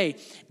different way.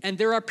 And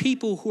there are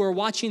people who are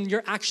watching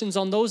your actions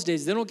on those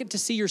days. They don't get to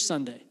see your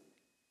Sunday.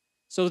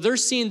 So they're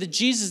seeing the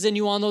Jesus in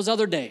you on those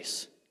other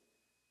days.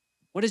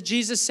 What is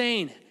Jesus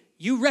saying?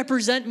 You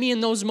represent me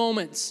in those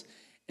moments.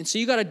 And so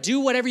you got to do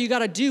whatever you got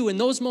to do in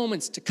those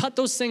moments to cut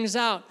those things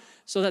out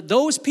so that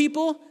those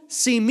people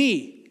see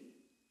me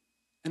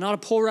and not a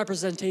poor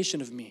representation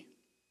of me.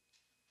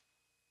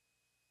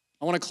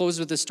 I want to close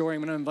with this story.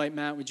 I'm going to invite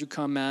Matt. Would you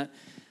come, Matt?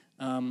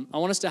 I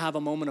want us to have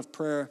a moment of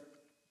prayer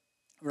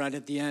right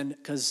at the end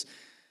because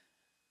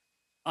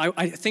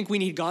I think we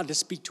need God to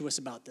speak to us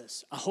about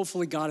this.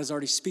 Hopefully God is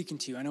already speaking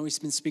to you. I know he's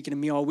been speaking to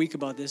me all week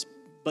about this,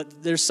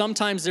 but there's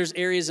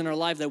areas in our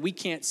life that we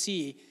can't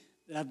see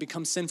that have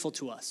become sinful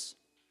to us.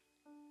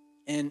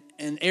 And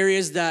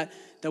areas that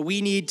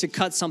we need to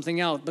cut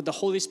something out, but the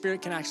Holy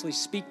Spirit can actually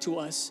speak to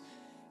us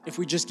if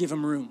we just give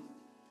him room.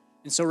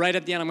 And so right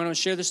at the end, I'm going to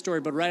share this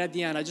story, but right at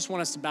the end, I just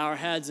want us to bow our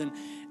heads and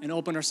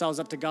open ourselves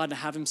up to God to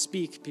have him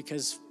speak,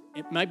 because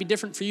it might be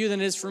different for you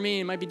than it is for me.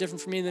 It might be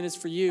different for me than it is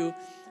for you,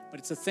 but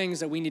it's the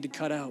things that we need to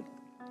cut out.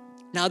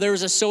 Now, there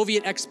was a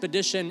Soviet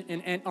expedition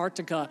in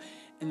Antarctica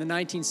in the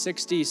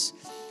 1960s,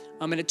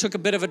 and it took a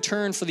bit of a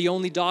turn for the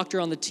only doctor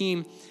on the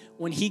team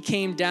when he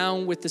came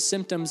down with the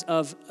symptoms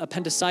of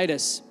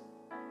appendicitis.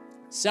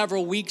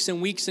 Several weeks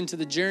and weeks into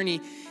the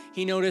journey,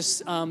 he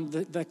noticed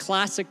the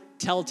classic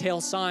telltale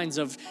signs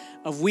of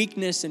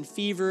weakness and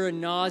fever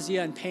and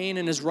nausea and pain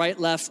in his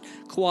left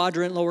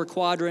quadrant, lower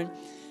quadrant.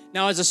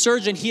 Now, as a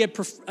surgeon, he had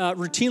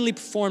routinely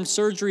performed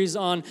surgeries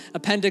on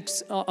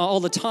appendix all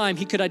the time.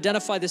 He could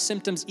identify the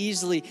symptoms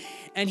easily,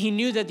 and he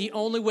knew that the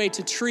only way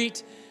to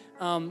treat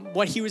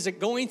what he was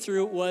going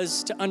through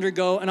was to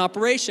undergo an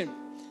operation.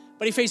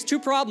 But he faced two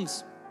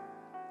problems.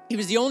 He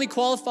was the only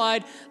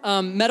qualified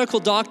medical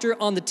doctor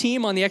on the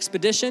team, on the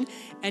expedition,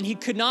 and he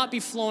could not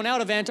be flown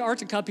out of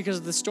Antarctica because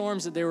of the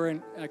storms that they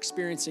were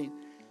experiencing.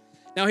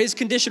 Now, his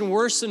condition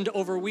worsened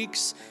over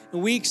weeks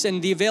and weeks,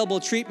 and the available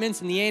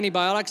treatments and the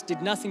antibiotics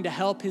did nothing to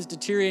help his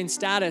deteriorating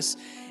status.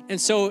 And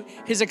so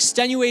his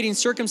extenuating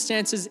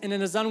circumstances and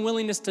his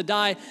unwillingness to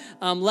die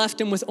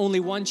left him with only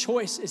one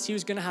choice, is he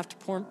was going to have to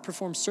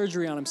perform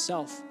surgery on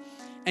himself.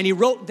 And he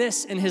wrote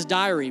this in his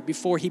diary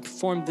before he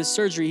performed this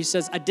surgery. He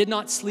says, "I did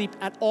not sleep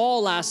at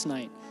all last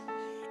night.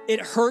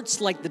 It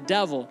hurts like the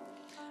devil.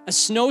 A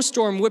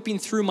snowstorm whipping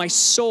through my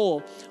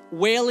soul,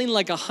 wailing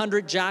like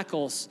 100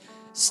 jackals.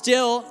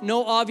 Still,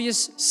 no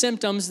obvious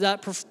symptoms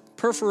that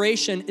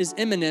perforation is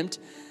imminent,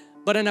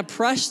 but an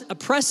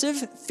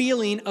oppressive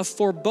feeling of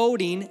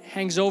foreboding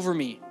hangs over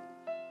me.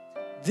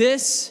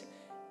 This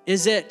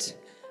is it.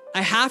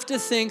 I have to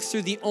think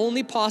through the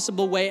only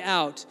possible way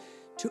out,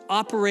 to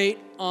operate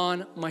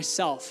on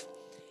myself.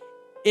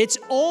 It's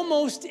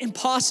almost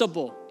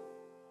impossible,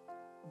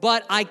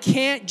 but I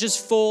can't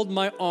just fold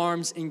my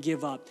arms and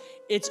give up.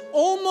 It's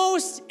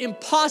almost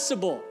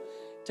impossible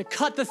to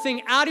cut the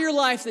thing out of your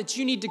life that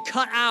you need to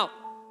cut out,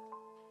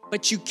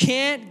 but you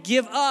can't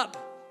give up.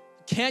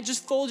 You can't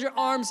just fold your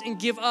arms and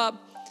give up."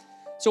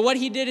 So what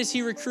he did is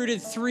he recruited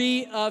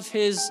 3 of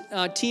his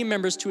team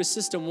members to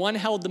assist him. One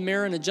held the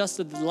mirror and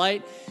adjusted the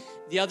light.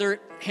 The other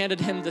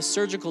handed him the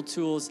surgical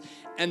tools.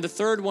 And the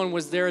third one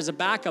was there as a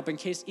backup in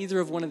case either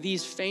of one of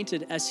these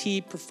fainted as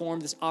he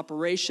performed this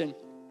operation.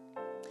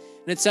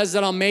 And it says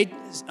that on May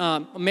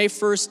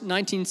 1st,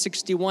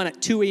 1961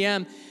 at 2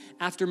 a.m.,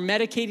 after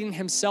medicating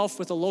himself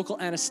with a local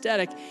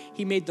anesthetic,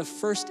 he made the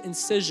first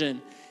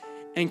incision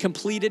and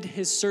completed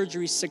his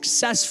surgery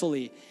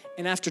successfully.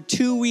 And after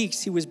 2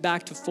 weeks, he was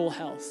back to full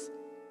health.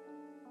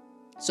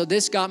 So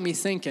this got me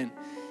thinking,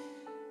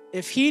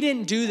 if he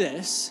didn't do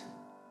this,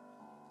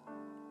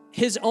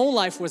 his own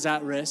life was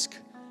at risk,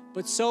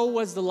 but so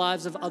was the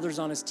lives of others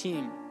on his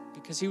team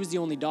because he was the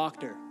only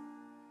doctor.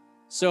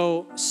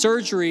 So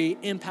surgery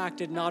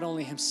impacted not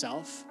only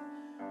himself,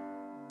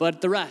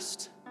 but the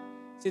rest.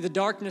 See, the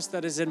darkness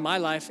that is in my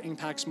life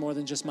impacts more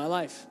than just my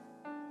life.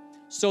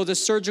 So the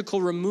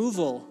surgical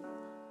removal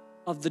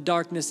of the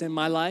darkness in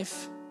my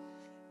life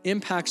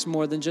impacts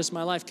more than just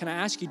my life. Can I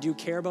ask you, do you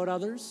care about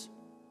others?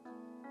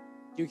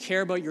 Do you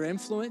care about your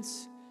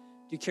influence?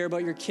 Do you care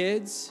about your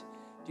kids?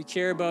 Do you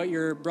care about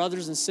your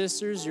brothers and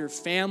sisters, your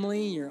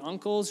family, your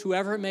uncles,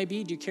 whoever it may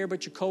be? Do you care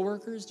about your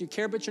coworkers? Do you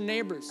care about your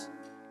neighbors?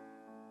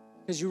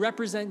 Because you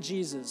represent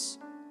Jesus.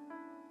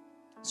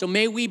 So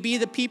may we be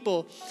the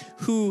people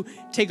who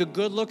take a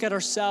good look at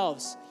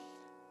ourselves,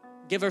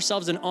 give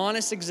ourselves an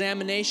honest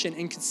examination,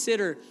 and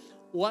consider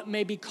what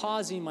may be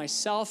causing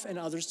myself and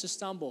others to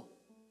stumble.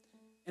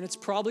 And it's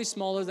probably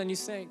smaller than you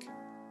think.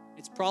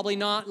 It's probably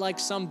not like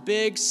some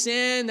big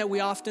sin that we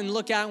often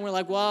look at and we're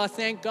like, well,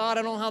 thank God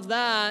I don't have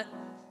that.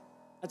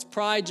 That's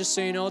pride, just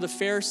so you know. The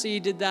Pharisee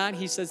did that.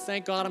 He says,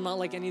 thank God I'm not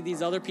like any of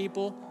these other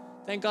people.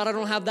 Thank God I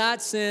don't have that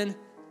sin.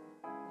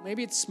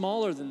 Maybe it's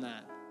smaller than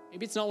that.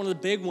 Maybe it's not one of the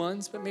big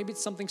ones, but maybe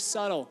it's something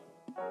subtle.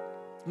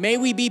 May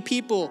we be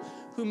people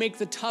who make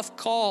the tough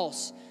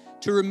calls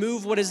to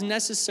remove what is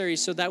necessary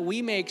so that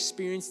we may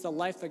experience the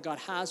life that God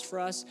has for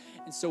us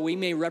and so we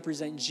may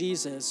represent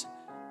Jesus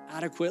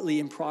adequately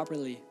and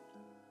properly.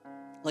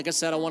 Like I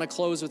said, I want to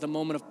close with a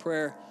moment of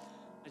prayer.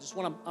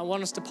 I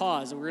want us to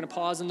pause. And we're going to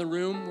pause in the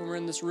room when we're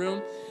in this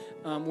room.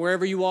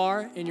 Wherever you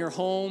are, in your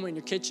home, in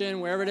your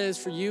kitchen, wherever it is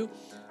for you.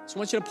 So I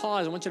want you to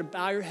pause. I want you to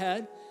bow your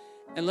head.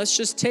 And let's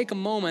just take a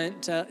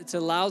moment to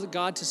allow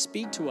God to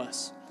speak to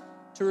us,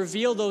 to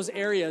reveal those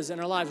areas in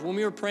our lives. When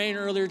we were praying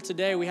earlier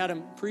today, we had a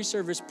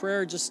pre-service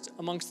prayer just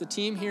amongst the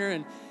team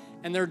here.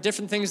 And there are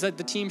different things that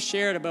the team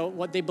shared about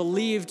what they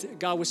believed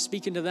God was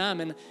speaking to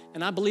them.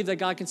 And I believe that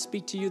God can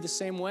speak to you the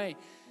same way,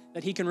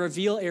 that he can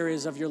reveal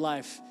areas of your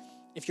life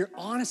if you're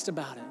honest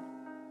about it.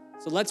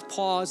 So let's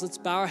pause, let's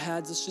bow our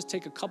heads, let's just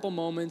take a couple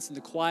moments in the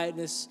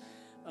quietness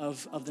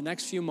of the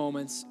next few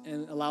moments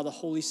and allow the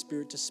Holy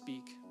Spirit to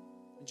speak.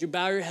 Would you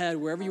bow your head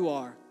wherever you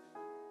are?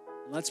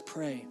 Let's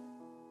pray.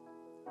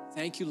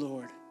 Thank you,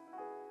 Lord.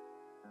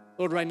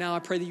 Lord, right now I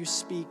pray that you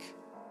speak.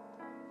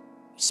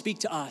 Speak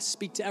to us,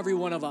 speak to every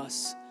one of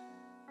us.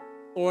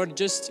 Lord,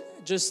 just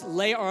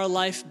lay our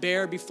life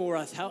bare before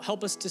us.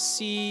 Help us to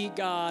see,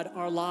 God,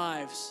 our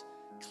lives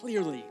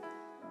clearly.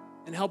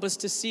 And help us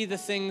to see the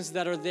things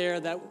that are there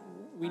that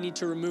we need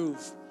to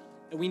remove,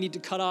 that we need to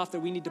cut off, that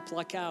we need to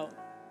pluck out.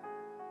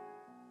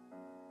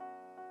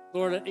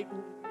 Lord,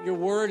 your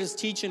word is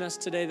teaching us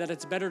today that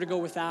it's better to go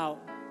without,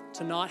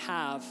 to not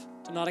have,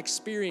 to not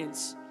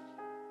experience,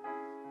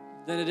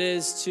 than it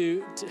is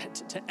to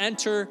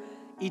enter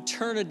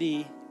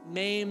eternity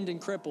maimed and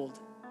crippled,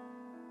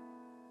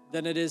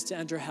 than it is to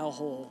enter hell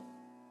whole.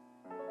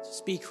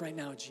 Speak right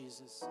now,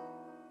 Jesus.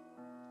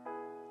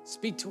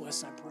 Speak to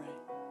us, I pray.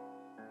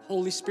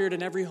 Holy Spirit,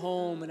 in every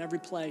home, in every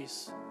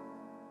place,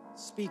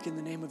 speak in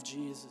the name of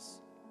Jesus.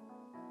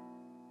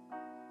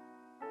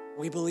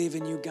 We believe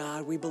in you,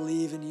 God. We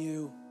believe in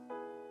you.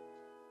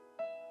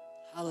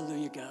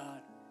 Hallelujah,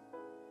 God.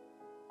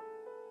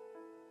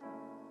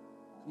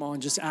 Come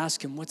on, just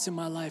ask him, what's in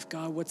my life,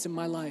 God? What's in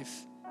my life?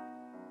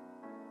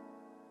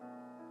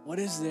 What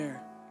is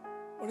there?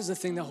 What is the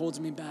thing that holds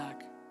me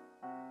back?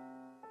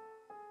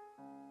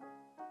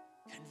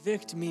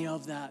 Convict me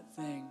of that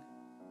thing.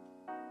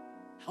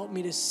 Help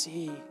me to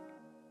see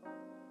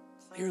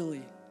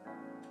clearly.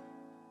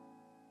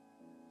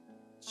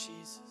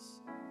 Jesus.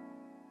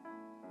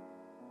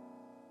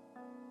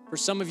 For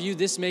some of you,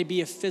 this may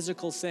be a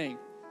physical thing.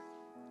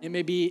 It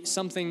may be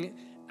something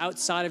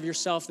outside of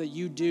yourself that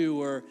you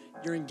do or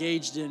you're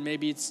engaged in.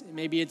 Maybe it's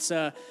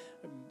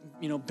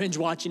binge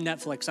watching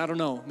Netflix. I don't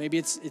know. Maybe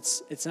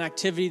it's an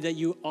activity that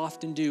you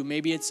often do.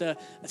 Maybe it's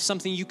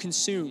something you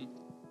consume.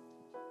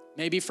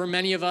 Maybe for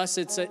many of us,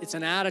 it's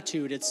an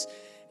attitude. It's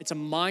a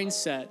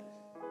mindset.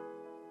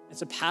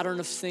 It's a pattern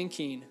of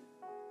thinking.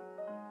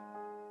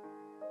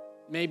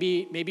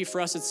 Maybe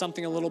for us, it's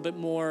something a little bit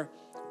more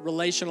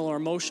relational or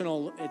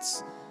emotional.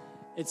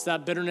 It's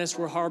that bitterness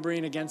we're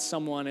harboring against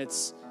someone.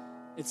 It's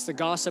the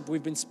gossip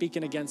we've been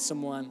speaking against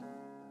someone.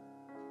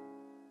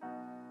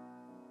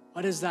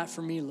 What is that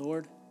for me,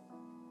 Lord?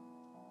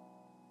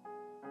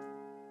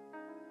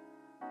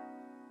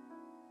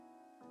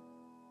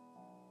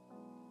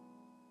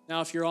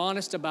 Now, if you're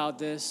honest about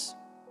this,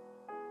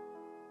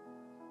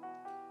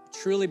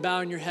 truly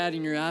bowing your head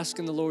and you're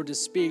asking the Lord to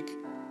speak,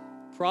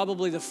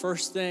 probably the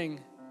first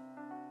thing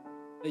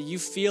that you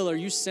feel or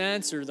you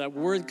sense or that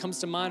word comes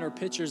to mind or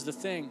picture is the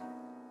thing.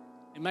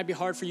 It might be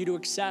hard for you to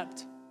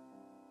accept.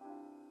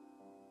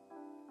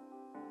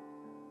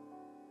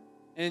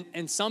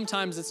 And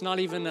sometimes it's not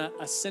even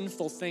a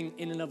sinful thing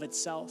in and of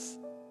itself,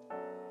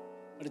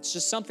 but it's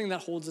just something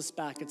that holds us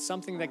back. It's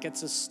something that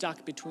gets us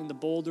stuck between the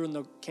boulder and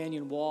the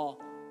canyon wall.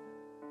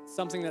 It's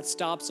something that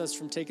stops us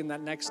from taking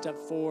that next step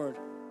forward,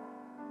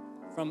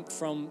 from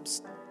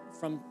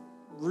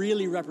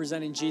really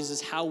representing Jesus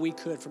how we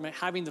could, from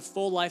having the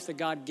full life that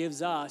God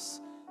gives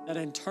us, that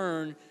in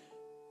turn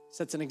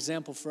sets an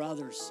example for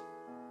others.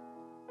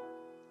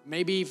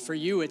 Maybe for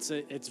you, it's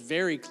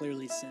very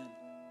clearly sin.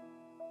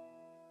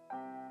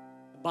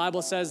 The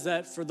Bible says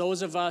that for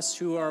those of us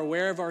who are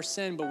aware of our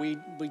sin, but we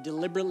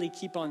deliberately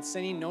keep on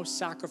sinning, no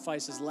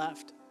sacrifice is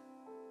left.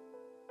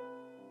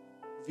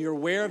 If you're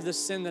aware of the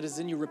sin that is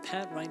in you,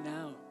 repent right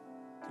now.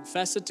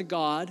 Confess it to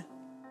God.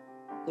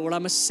 Lord,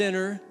 I'm a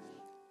sinner.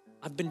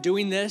 I've been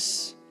doing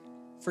this.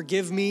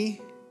 Forgive me.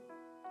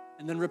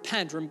 And then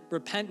repent.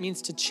 Repent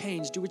means to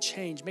change. Do a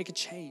change. Make a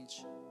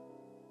change.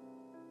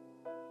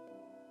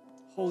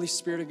 Holy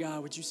Spirit of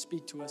God, would you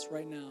speak to us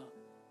right now?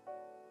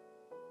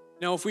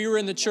 Now, if we were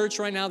in the church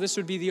right now, this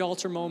would be the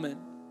altar moment.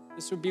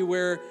 This would be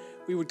where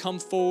we would come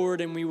forward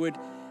and we would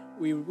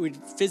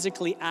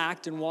physically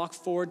act and walk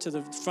forward to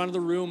the front of the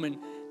room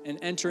and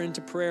enter into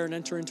prayer and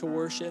enter into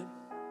worship.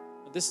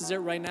 But this is it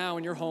right now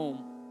in your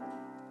home.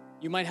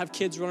 You might have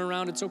kids running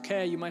around. It's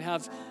okay. You might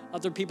have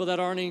other people that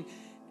aren't,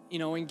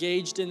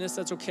 engaged in this.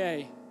 That's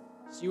okay.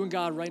 It's you and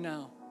God right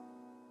now.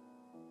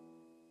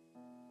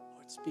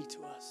 Lord, speak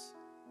to us.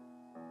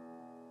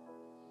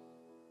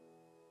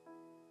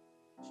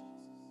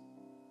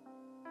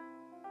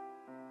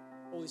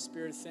 Holy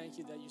Spirit, thank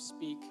you that you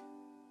speak.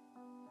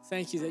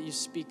 Thank you that you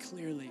speak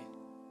clearly.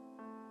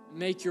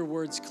 Make your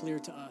words clear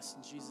to us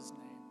in Jesus' name.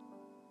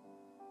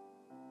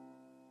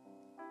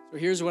 So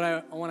here's what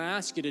I want to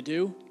ask you to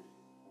do.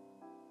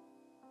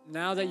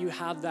 Now that you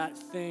have that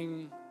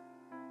thing,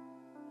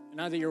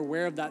 now that you're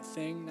aware of that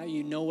thing, now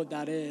you know what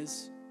that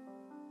is,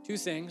 two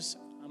things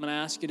I'm going to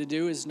ask you to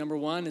do is, number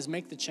one, is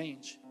make the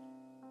change.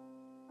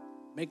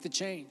 Make the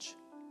change.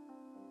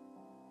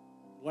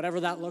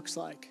 Whatever that looks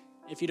like.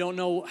 If you don't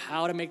know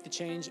how to make the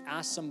change,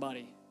 ask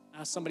somebody.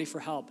 Ask somebody for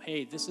help.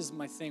 Hey, this is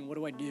my thing. What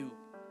do I do?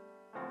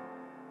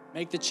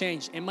 Make the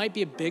change. It might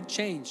be a big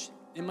change.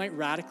 It might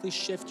radically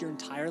shift your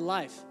entire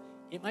life.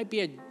 It might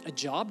be a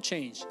job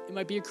change. It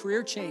might be a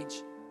career change.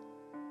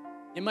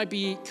 It might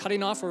be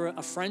cutting off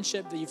a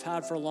friendship that you've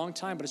had for a long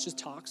time, but it's just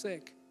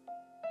toxic.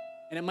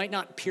 And it might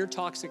not appear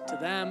toxic to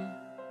them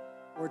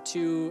or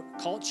to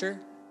culture,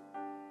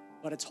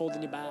 but it's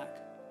holding you back.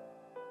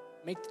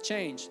 Make the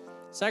change.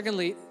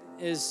 Secondly,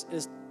 is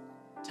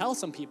tell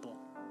some people,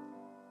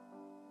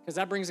 because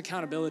that brings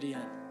accountability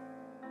in.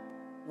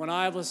 When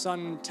I all of a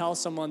sudden tell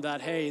someone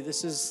that, hey,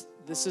 this is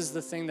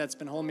the thing that's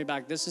been holding me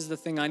back. This is the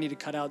thing I need to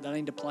cut out, that I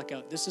need to pluck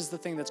out. This is the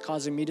thing that's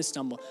causing me to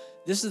stumble.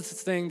 This is the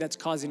thing that's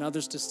causing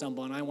others to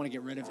stumble, and I want to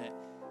get rid of it.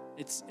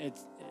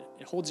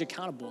 It holds you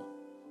accountable.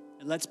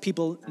 It lets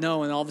people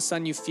know, and all of a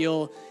sudden you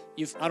feel,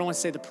 I don't want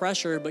to say the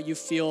pressure, but you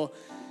feel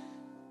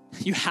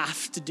you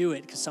have to do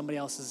it because somebody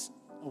else is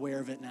aware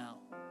of it now,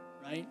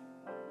 right?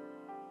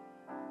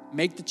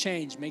 Make the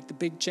change, make the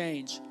big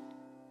change,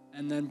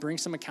 and then bring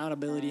some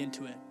accountability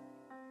into it.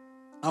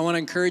 I want to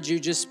encourage you,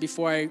 just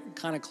before I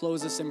kind of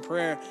close this in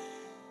prayer,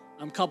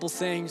 a couple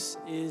things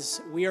is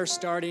we are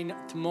starting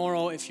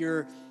tomorrow. If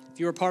you're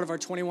a part of our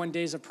 21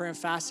 days of prayer and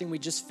fasting, we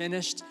just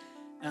finished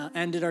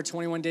ended our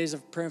 21 days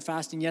of prayer and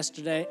fasting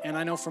yesterday, and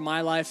I know for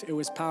my life it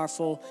was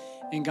powerful.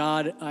 And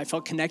God, I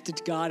felt connected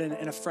to God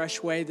in a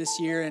fresh way this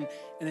year, and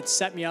it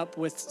set me up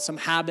with some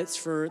habits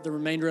for the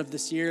remainder of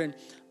this year. And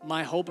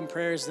my hope and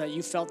prayer is that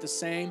you felt the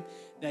same,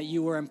 that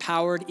you were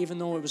empowered, even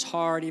though it was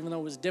hard, even though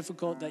it was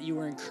difficult, that you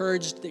were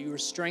encouraged, that you were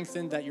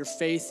strengthened, that your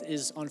faith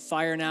is on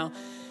fire now.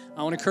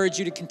 I want to encourage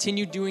you to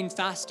continue doing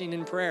fasting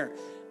and prayer,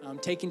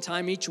 taking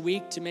time each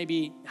week to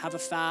maybe have a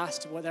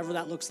fast, whatever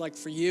that looks like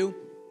for you.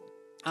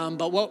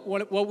 But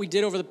what we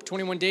did over the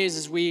 21 days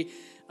is we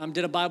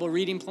did a Bible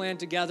reading plan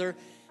together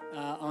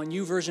on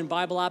YouVersion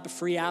Bible app, a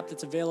free app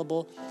that's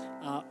available.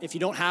 If you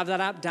don't have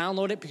that app,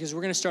 download it, because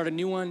we're going to start a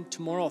new one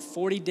tomorrow, a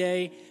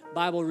 40-day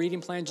Bible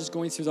reading plan, just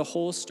going through the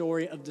whole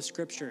story of the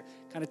Scripture,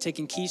 kind of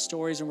taking key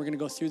stories, and we're going to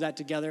go through that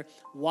together.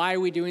 Why are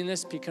we doing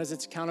this? Because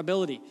it's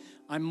accountability.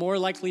 I'm more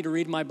likely to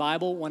read my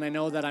Bible when I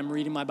know that I'm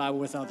reading my Bible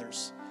with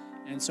others.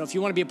 And so if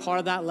you want to be a part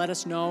of that, let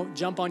us know.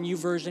 Jump on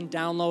YouVersion,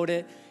 download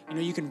it.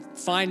 You can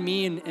find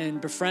me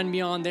and befriend me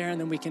on there, and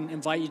then we can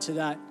invite you to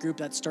that group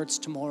that starts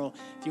tomorrow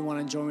if you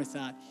want to join with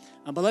that.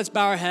 But let's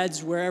bow our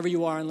heads wherever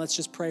you are, and let's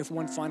just pray for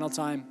one final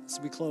time as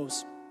we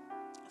close.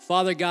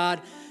 Father God,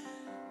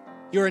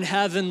 you're in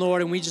heaven,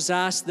 Lord, and we just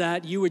ask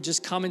that you would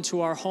just come into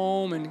our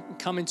home and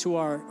come into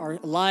our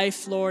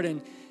life, Lord,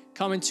 and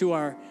come into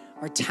our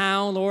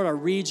town, Lord, our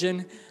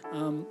region,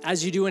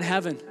 as you do in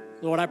heaven.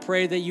 Lord, I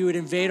pray that you would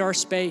invade our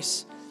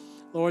space,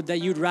 Lord,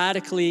 that you'd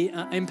radically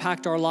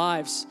impact our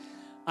lives.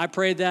 I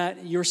pray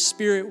that your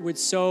Spirit would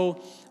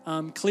so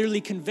clearly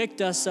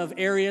convict us of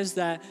areas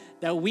that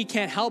we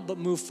can't help but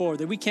move forward,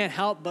 that we can't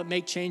help but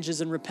make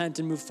changes and repent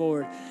and move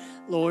forward.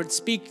 Lord,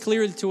 speak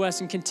clearly to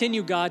us and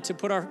continue, God, to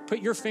put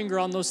your finger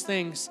on those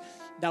things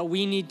that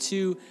we need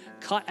to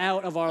cut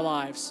out of our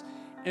lives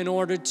in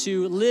order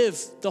to live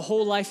the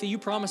whole life that you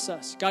promise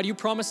us. God, you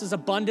promise us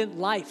abundant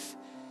life.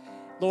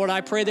 Lord,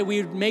 I pray that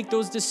we would make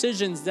those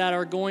decisions that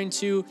are going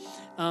to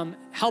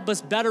help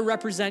us better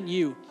represent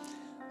you.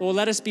 Lord,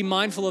 let us be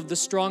mindful of the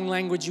strong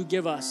language you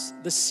give us,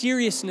 the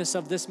seriousness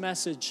of this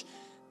message,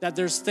 that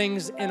there's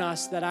things in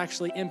us that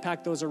actually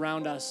impact those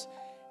around us,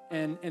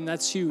 and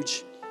that's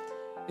huge.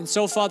 And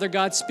so, Father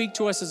God, speak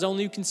to us as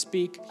only you can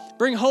speak.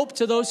 Bring hope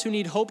to those who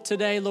need hope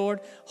today, Lord.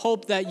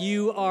 Hope that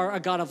you are a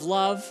God of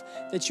love,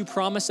 that you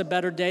promise a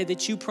better day,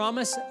 that you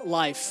promise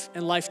life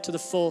and life to the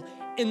full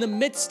in the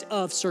midst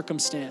of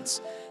circumstance.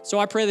 So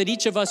I pray that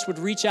each of us would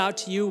reach out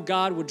to you,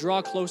 God, would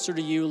draw closer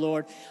to you,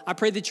 Lord. I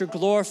pray that you're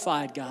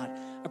glorified, God.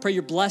 I pray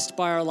you're blessed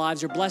by our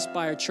lives. You're blessed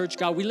by our church,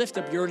 God. We lift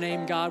up your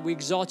name, God. We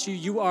exalt you.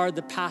 You are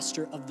the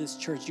pastor of this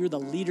church. You're the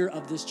leader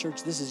of this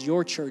church. This is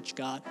your church,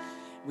 God.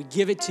 We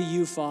give it to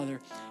you, Father.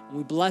 And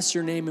we bless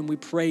your name and we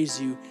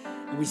praise you.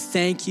 And we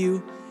thank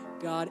you,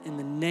 God, in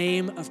the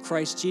name of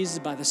Christ Jesus,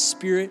 by the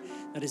Spirit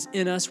that is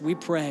in us, we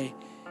pray.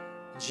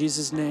 In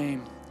Jesus'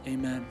 name,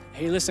 amen.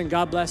 Hey, listen,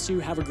 God bless you.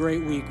 Have a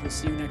great week. We'll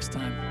see you next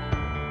time.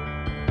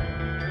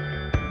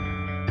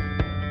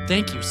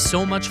 Thank you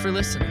so much for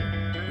listening.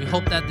 We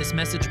hope that this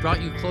message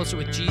brought you closer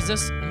with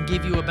Jesus and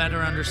gave you a better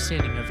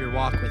understanding of your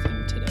walk with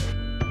him today.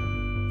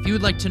 If you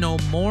would like to know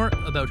more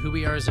about who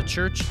we are as a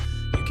church,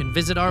 you can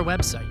visit our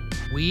website,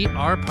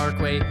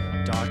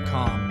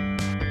 weareparkway.com.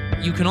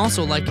 You can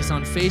also like us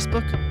on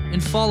Facebook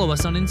and follow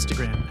us on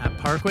Instagram at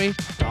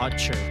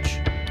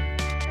parkway.church.